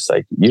do, but it's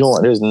like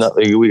there's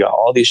nothing. We got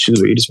all these shoes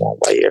where you just want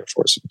white Air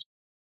Forces.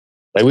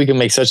 Like we can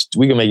make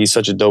you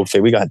such a dope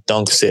fit. We got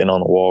Dunks sitting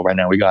on the wall right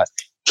now. We got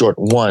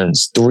Jordan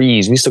 1s,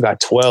 3s. We still got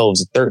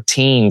 12s,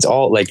 13s,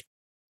 all like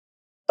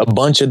a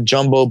bunch of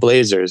jumbo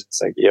Blazers.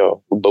 It's like,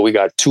 yo, but we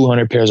got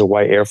 200 pairs of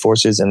white Air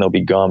Forces and they'll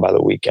be gone by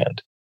the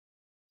weekend.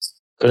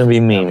 Couldn't be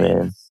me,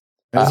 man.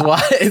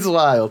 It's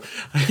wild.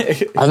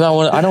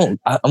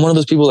 I'm one of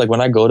those people, like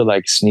when I go to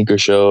like sneaker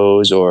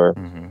shows or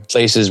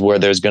places where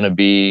there's going to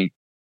be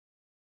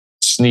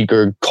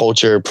sneaker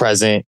culture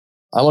present,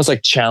 I almost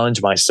like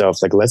challenge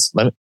myself. Like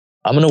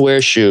I'm going to wear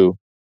a shoe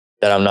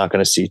that I'm not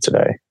going to see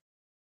today.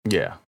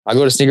 Yeah. I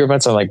go to sneaker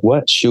events. I'm like,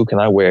 what shoe can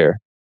I wear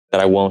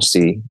that I won't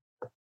see?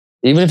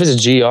 Even if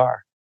it's a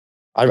GR.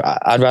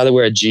 I'd rather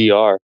wear a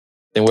GR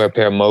than wear a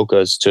pair of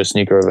mochas to a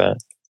sneaker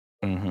event.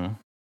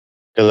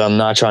 Because I'm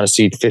not trying to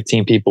see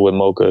 15 people with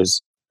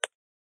mochas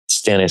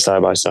standing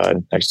side by side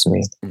next to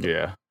me.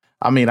 Yeah.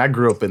 I mean, I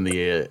grew up in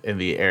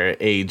the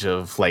age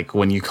of like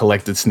when you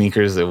collected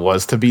sneakers, it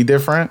was to be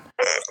different,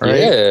 right?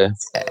 Yeah.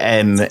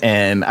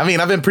 And I mean,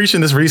 I've been preaching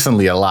this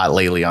recently a lot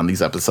lately on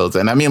these episodes,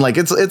 and I mean, like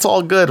it's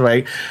all good,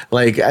 right?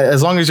 Like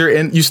as long as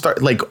you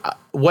start like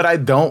what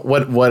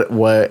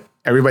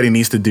everybody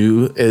needs to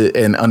do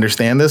and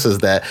understand this is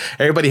that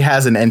everybody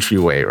has an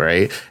entryway,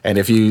 right? And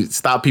if you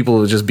stop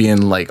people just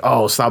being like,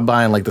 oh, stop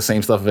buying like the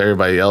same stuff as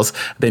everybody else,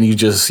 then you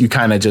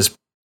kind of just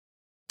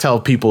tell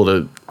people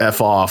to F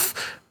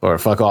off or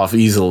fuck off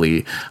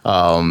easily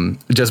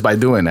just by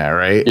doing that,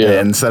 right? Yeah.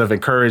 And instead of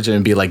encouraging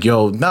and be like,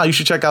 yo, no, you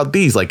should check out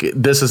these. Like,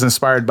 this is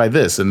inspired by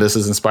this and this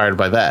is inspired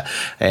by that.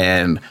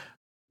 And,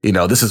 you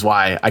know, this is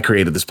why I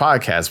created this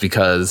podcast,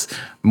 because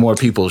more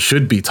people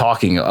should be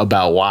talking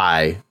about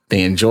why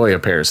they enjoy a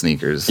pair of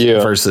sneakers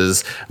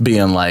versus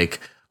being like,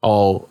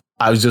 oh,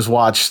 I just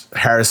watched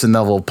Harrison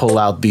Neville pull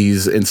out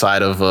these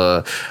inside of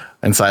a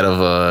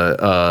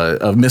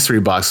mystery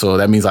box, so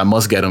that means I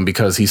must get them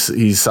because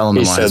he's selling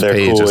them on his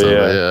page, cool, or something.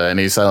 Yeah. And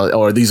he's selling,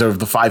 or these are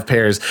the 5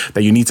 pairs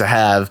that you need to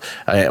have,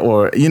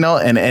 or you know,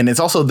 and it's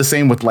also the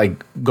same with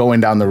like going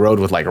down the road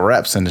with like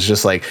reps, and it's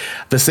just like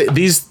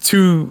these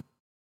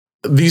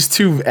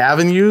two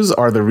avenues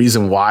are the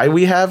reason why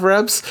we have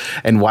reps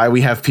and why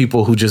we have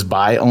people who just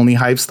buy only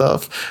hype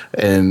stuff.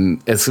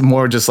 And it's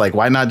more just like,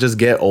 why not just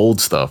get old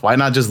stuff? Why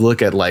not just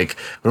look at like,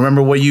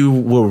 remember what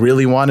you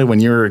really wanted when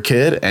you were a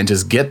kid and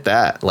just get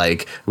that?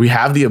 Like, we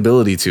have the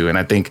ability to, and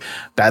I think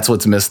that's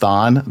what's missed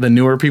on the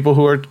newer people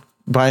who are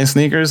buying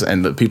sneakers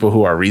and the people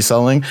who are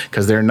reselling,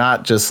 because they're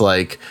not just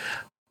like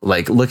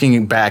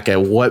looking back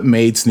at what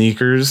made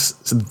sneakers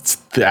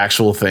the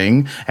actual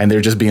thing, and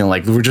they're just being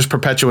like, we're just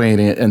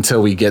perpetuating it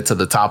until we get to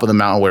the top of the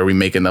mountain where we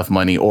make enough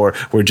money, or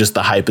we're just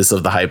the hypest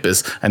of the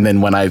hypest, and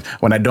then when I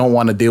don't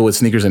want to deal with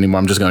sneakers anymore,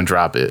 I'm just going to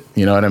drop it.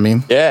 You know what I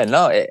mean? Yeah,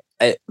 no,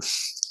 it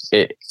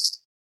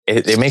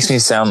makes me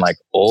sound like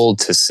old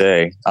to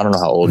say. I don't know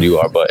how old you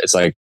are, but it's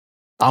like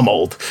I'm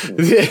old.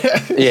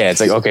 Yeah, it's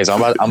like, okay, so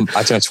I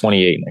turn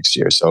 28 next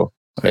year, so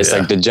it's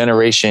like the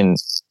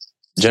generations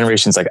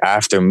like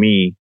after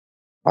me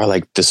are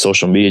like the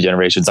social media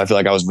generations. I feel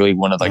like I was really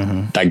one of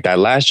like that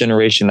last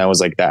generation that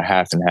was like that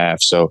half and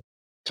half. So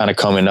kind of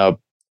coming up,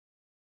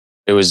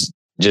 it was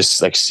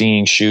just like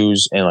seeing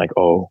shoes and like,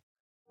 oh,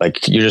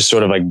 like you're just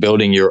sort of like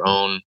building your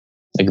own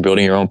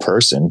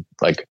person,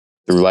 like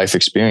through life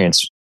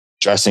experience,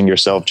 dressing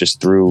yourself just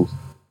through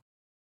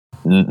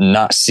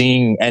not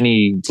seeing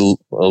any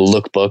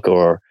lookbook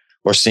or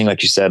seeing,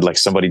 like you said, like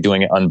somebody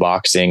doing an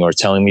unboxing or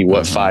telling me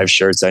what 5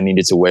 shirts I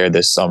needed to wear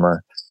this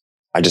summer.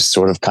 I just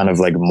sort of kind of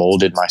like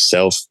molded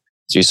myself.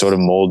 So you sort of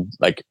mold,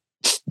 like,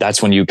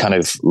 that's when you kind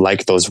of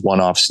like those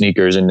one-off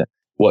sneakers, and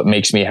what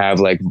makes me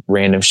have like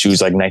random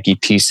shoes like Nike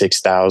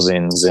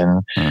P6000s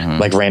and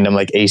like random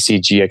like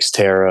ACGX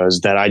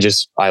Terras that I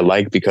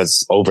like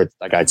because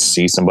I'd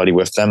see somebody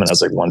with them and I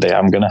was like, one day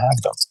I'm going to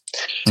have them.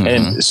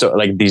 And so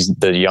like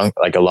the young,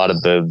 like a lot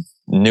of the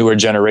newer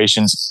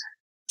generations,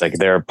 like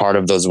they're part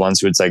of those ones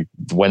who it's like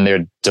when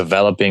they're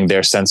developing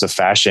their sense of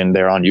fashion,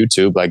 they're on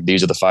YouTube. Like,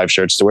 these are the 5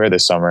 shirts to wear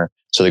this summer.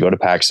 So they go to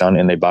PacSun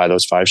and they buy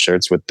those 5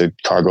 shirts with the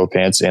cargo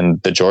pants and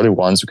the Jordan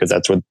ones because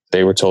that's what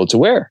they were told to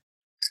wear.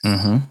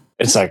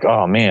 It's like,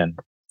 oh man,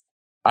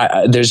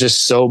 there's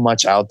just so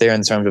much out there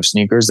in terms of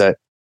sneakers that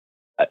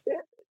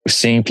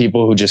seeing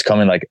people who just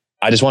come in like,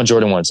 I just want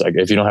Jordan ones. Like,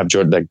 if you don't have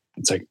Jordan, like,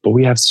 it's like, but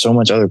we have so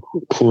much other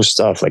cool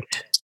stuff. Like,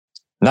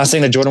 not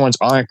saying that Jordan ones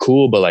aren't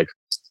cool, but like,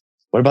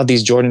 what about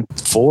these Jordan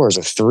 4s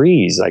or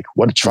 3s? Like,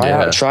 try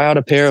out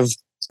a pair of,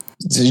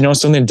 you know,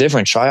 something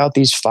different. Try out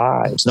these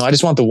 5s. No, I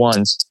just want the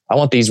ones. I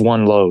want these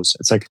 1 lows.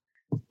 It's like,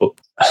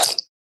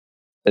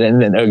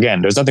 and then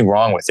again, there's nothing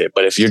wrong with it.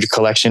 But if your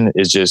collection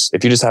is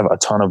if you just have a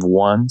ton of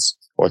 1s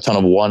or a ton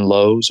of 1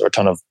 lows or a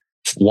ton of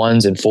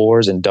 1s and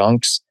 4s and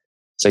dunks,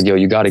 it's like, yo,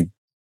 you got to,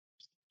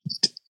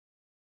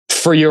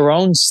 for your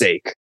own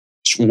sake,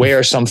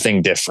 wear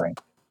something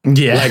different.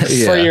 Yeah. Like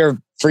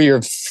for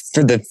your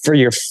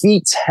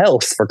feet's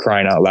health, for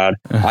crying out loud.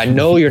 I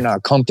know you're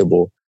not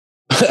comfortable.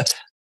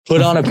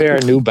 Put on a pair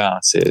of New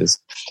Balances.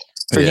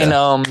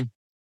 Freaking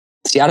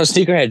Seattle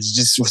sneakerheads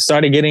just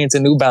started getting into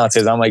New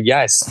Balances. I'm like,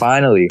 yes,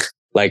 finally.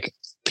 Like,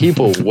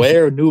 people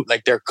wear new,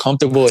 like, they're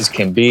comfortable as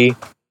can be.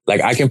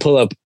 Like, I can pull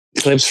up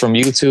clips from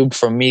YouTube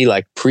from me,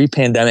 like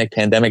pre-pandemic,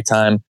 pandemic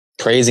time,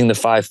 praising the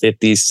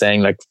 550s,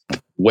 saying like,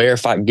 get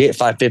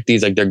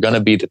 550s, like they're gonna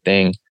be the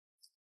thing.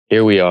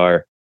 Here we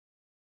are.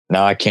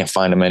 Now I can't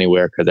find them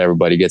anywhere because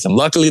everybody gets them.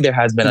 Luckily, there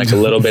has been like a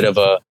little bit of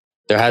a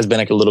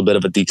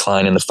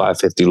decline in the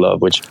 550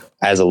 love, which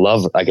as a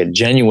love, like a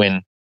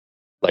genuine,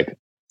 like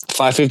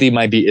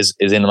 550 is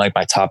in like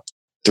my top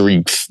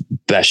 3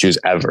 best shoes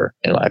ever,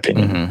 in my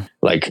opinion.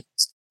 Like,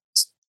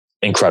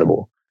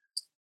 incredible.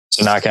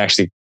 So now I can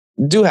actually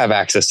do have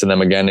access to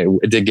them again.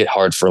 It did get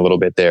hard for a little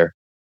bit there.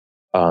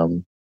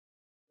 But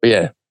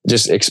yeah,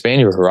 just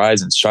expand your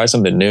horizons, try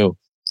something new.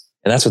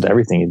 And that's with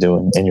everything you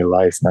do in your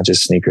life, not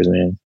just sneakers,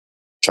 man.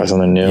 Try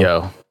something new.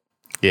 Yo,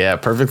 yeah,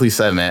 perfectly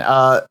said, man.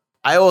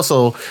 I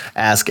also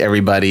ask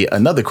everybody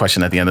another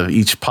question at the end of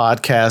each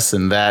podcast,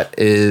 and that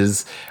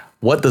is,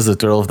 what does the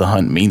thrill of the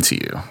hunt mean to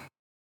you?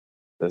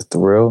 The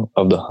thrill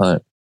of the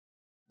hunt.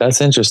 That's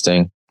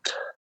interesting.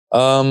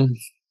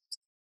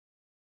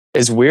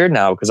 It's weird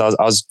now because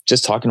I was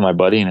just talking to my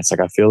buddy, and it's like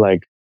I feel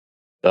like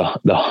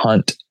the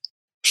hunt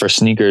for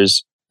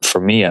sneakers, for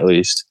me at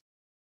least,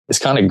 is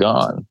kind of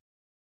gone.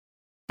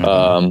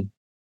 Mm-hmm.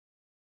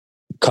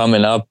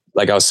 Coming up,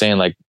 like I was saying,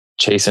 like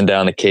chasing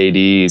down the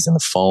KDs and the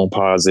foam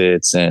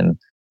posits, and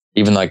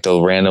even like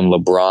the random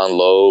LeBron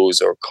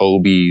lows or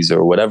Kobe's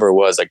or whatever it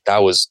was, like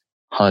that was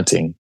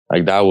hunting.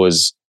 Like that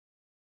was,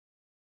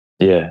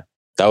 yeah,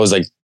 that was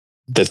like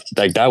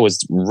that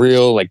was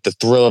real, like the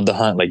thrill of the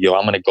hunt. Like, yo,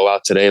 I'm gonna go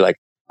out today. Like,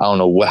 I don't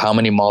know how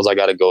many malls I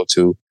got to go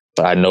to,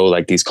 but I know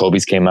like these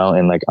Kobe's came out,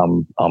 and like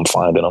I'm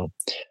finding them.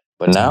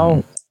 But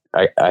now,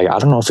 I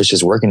don't know if it's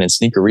just working in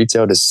sneaker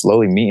retail, just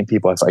slowly meeting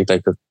people. I feel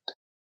like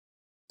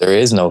there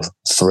is no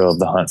thrill of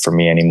the hunt for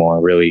me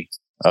anymore, really.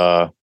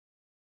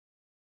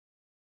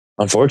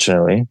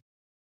 Unfortunately.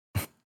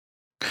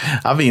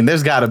 I mean,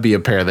 there's got to be a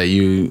pair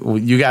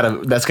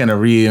that that's going to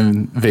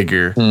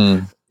reinvigorate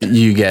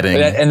you getting.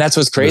 And that's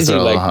what's crazy.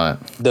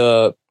 Like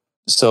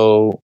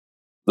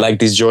like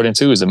these Jordan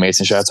 2s, the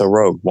Mason Chateau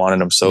Rogue, wanted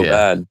them so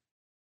bad.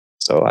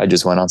 So I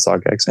just went on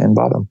StockX and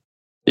bought them.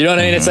 You know what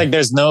I mean? It's like,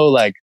 it's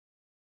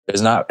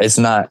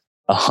not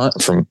a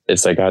hunt from,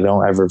 it's like, I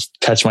don't ever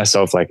catch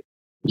myself like,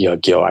 yo,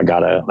 I'm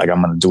going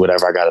to do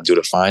whatever I got to do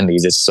to find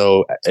these.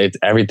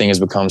 Everything has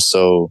become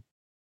so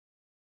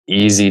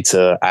easy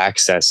to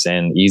access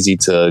and easy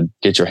to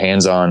get your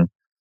hands on.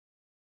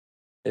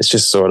 It's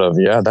just sort of,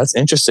 that's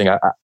interesting.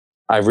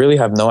 I really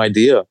have no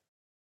idea.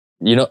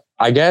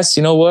 I guess,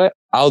 you know what?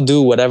 I'll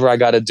do whatever I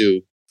got to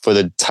do for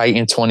the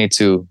Titan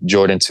 22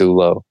 Jordan 2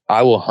 low.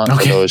 I will hunt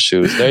for those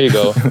shoes. There you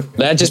go.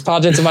 That just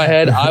popped into my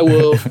head.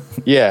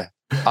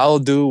 I'll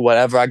do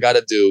whatever I got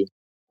to do.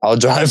 I'll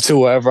drive to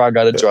wherever I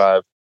got to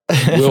drive.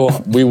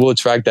 We will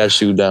track that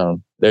shoe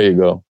down. There you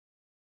go.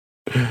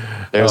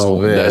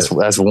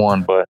 That's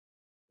one. But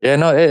yeah,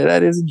 no,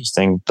 that is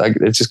interesting. Like,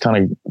 it's just kind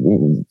of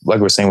like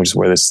we're saying, which is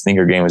where the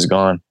sneaker game is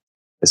gone.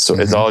 It's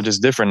all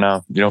just different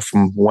now.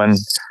 From when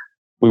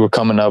we were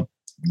coming up,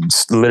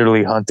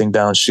 literally hunting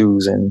down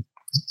shoes and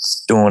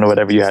doing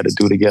whatever you had to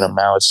do to get them.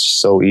 Now it's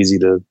so easy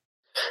to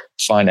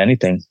find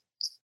anything.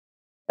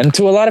 And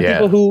to a lot of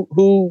people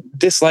who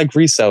dislike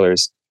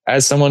resellers,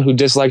 as someone who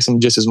dislikes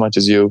them just as much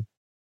as you,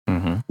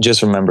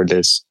 just remember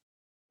this.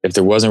 If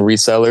there wasn't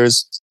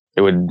resellers,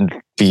 it would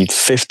be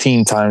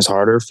 15 times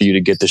harder for you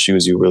to get the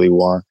shoes you really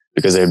want,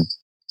 because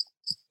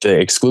the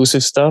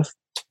exclusive stuff,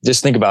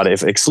 just think about it.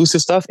 If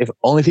exclusive stuff, if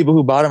only people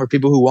who bought them are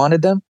people who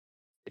wanted them,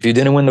 if you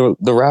didn't win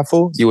the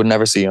raffle, you would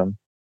never see them.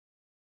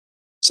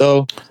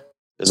 So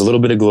there's a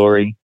little bit of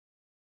glory.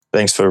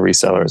 Thanks for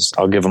resellers.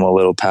 I'll give them a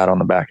little pat on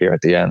the back here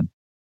at the end.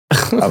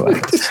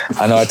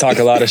 I know I talk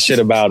a lot of shit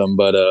about them,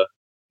 but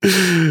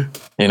you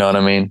know what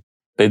I mean?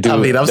 They do. I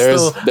mean, I'm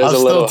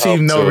still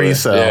team no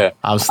resell. Yeah.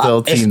 I'm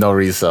still team no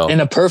resell. In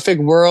a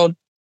perfect world,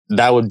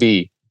 that would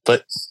be.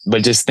 But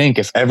just think,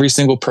 if every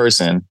single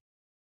person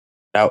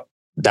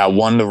that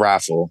won the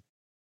raffle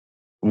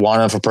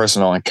wanted them for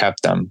personal and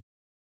kept them,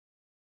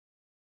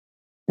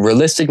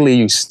 realistically,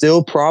 you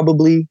still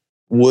probably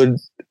would.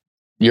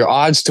 Your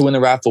odds to win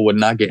the raffle would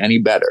not get any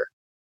better.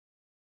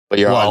 But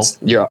your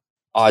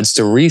odds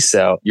to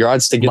resell, your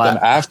odds to get them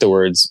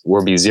afterwards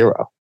will be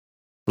zero.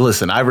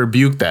 Listen, I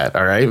rebuke that,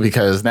 all right?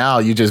 Because now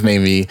you just made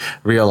me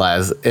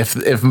realize if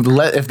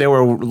there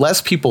were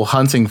less people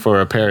hunting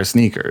for a pair of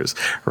sneakers,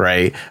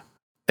 right?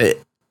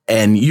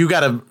 And you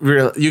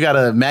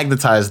gotta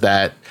magnetize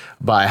that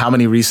by how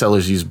many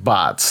resellers use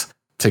bots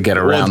to get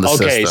around the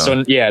system. Okay,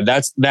 so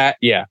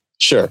yeah,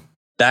 sure.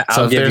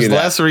 So if there's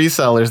less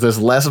resellers, there's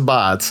less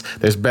bots,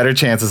 there's better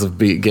chances of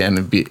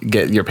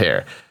get your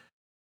pair.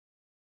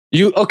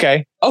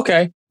 Okay,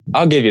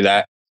 I'll give you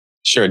that.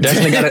 Sure,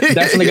 definitely got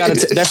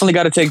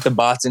to take the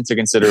bots into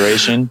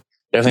consideration.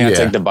 Definitely got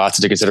to take the bots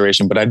into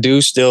consideration. But I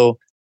do still,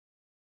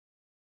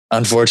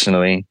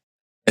 unfortunately,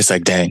 it's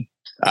like, dang,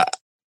 I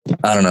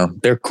don't know.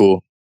 They're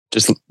cool.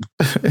 Just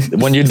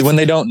when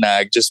they don't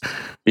nag, just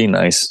be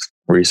nice,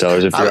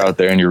 resellers. If you're out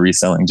there and you're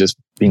reselling, just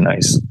be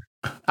nice.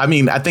 I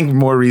mean, I think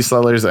more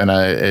resellers, and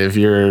if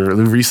you're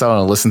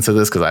reselling and listen to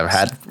this, because I've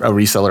had a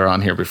reseller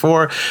on here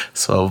before,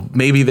 so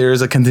maybe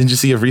there's a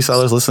contingency of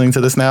resellers listening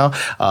to this now.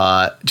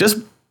 Just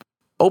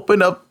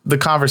open up the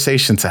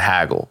conversation to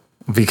haggle,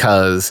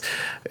 because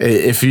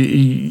if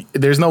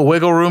there's no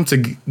wiggle room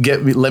to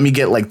let me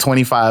get like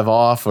 25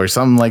 off or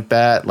something like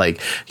that, like,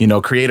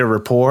 create a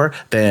rapport,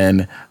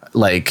 then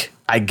like,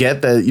 I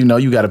get that,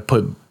 you got to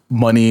put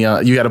money,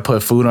 you got to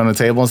put food on the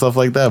table and stuff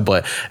like that,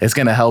 but it's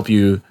going to help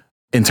you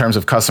in terms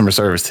of customer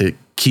service to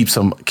keep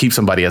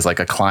somebody as like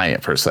a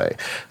client per se.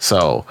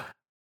 So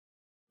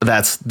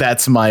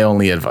that's my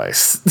only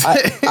advice.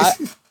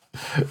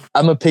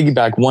 I'm a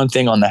piggyback one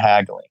thing on the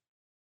haggling.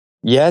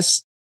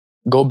 Yes,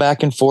 go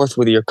back and forth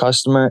with your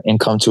customer and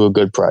come to a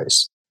good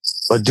price.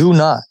 But do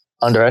not,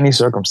 under any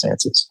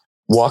circumstances,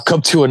 walk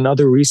up to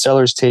another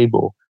reseller's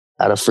table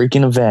at a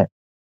freaking event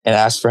and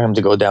ask for him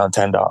to go down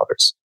 $10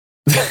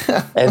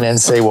 and then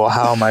say, well,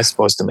 how am I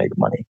supposed to make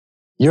money?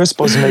 You're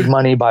supposed to make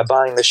money by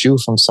buying the shoe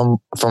from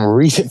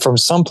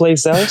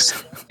someplace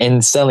else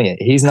and selling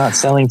it. He's not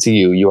selling to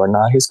you. You are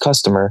not his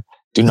customer.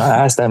 Do not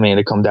ask that man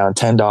to come down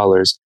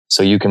 $10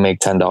 so you can make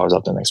 $10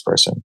 off the next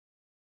person.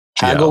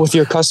 Haggle with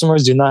your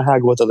customers. Do not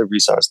haggle with other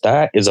resellers.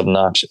 That is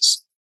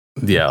obnoxious.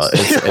 Yeah,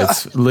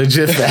 it's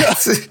legit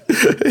facts.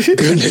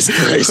 Goodness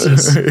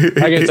gracious.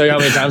 I can't tell you how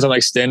many times I'm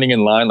like standing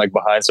in line like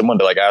behind someone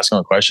to like ask them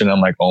a question. And I'm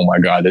like, oh my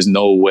God, there's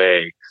no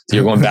way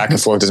you're going back and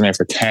forth with this man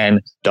for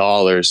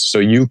 $10 so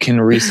you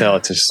can resell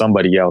it to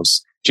somebody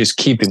else. Just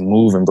keep it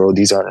moving, bro.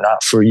 These are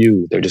not for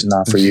you. They're just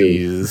not for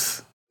you.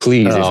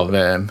 Please. Oh,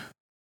 man.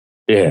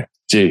 Yeah,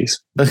 jeez.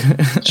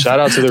 Shout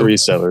out to the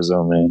resellers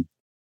though, man.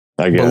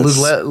 I guess.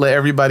 But let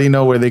everybody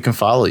know where they can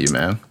follow you,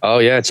 man. Oh,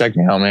 yeah. Check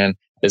me out, man.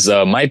 It's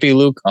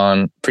mightbeluke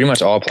on pretty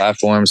much all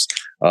platforms.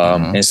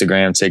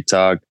 Instagram,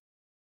 TikTok.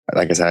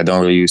 Like I said, I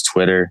don't really use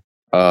Twitter.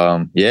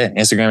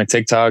 Instagram and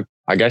TikTok.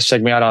 I guess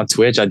check me out on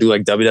Twitch. I do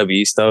like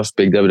WWE stuff.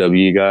 Big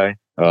WWE guy.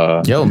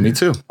 Yo, me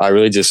too. I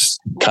really just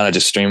kind of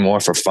just stream more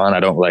for fun. I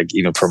don't like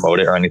even promote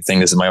it or anything.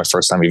 This is my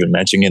first time even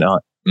mentioning it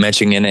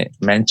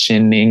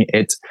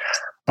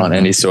on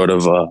any sort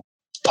of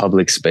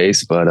public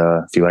space. But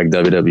if you like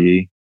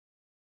WWE,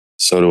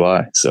 so do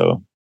I.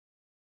 So.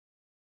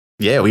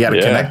 Yeah, we got to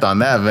connect on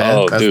that, man.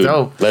 Oh, that's dude,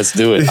 dope. Let's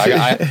do it.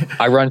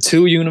 I run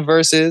 2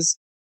 universes,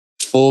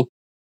 full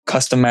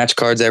custom match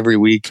cards every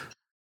week,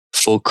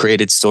 full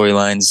created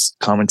storylines,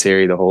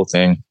 commentary, the whole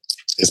thing.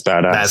 It's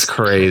badass. That's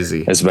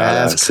crazy. It's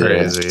badass. That's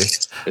crazy. Yeah.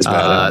 It's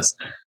badass.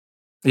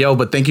 Yo,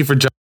 but thank you for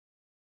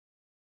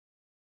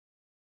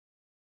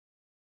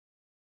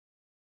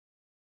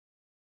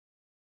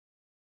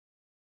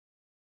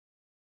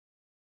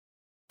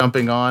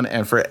jumping on,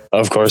 and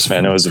of course,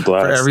 man, it was a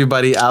blast. For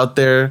everybody out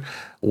there,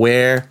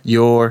 wear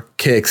your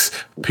kicks.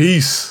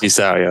 Peace. Peace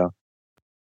out, yo.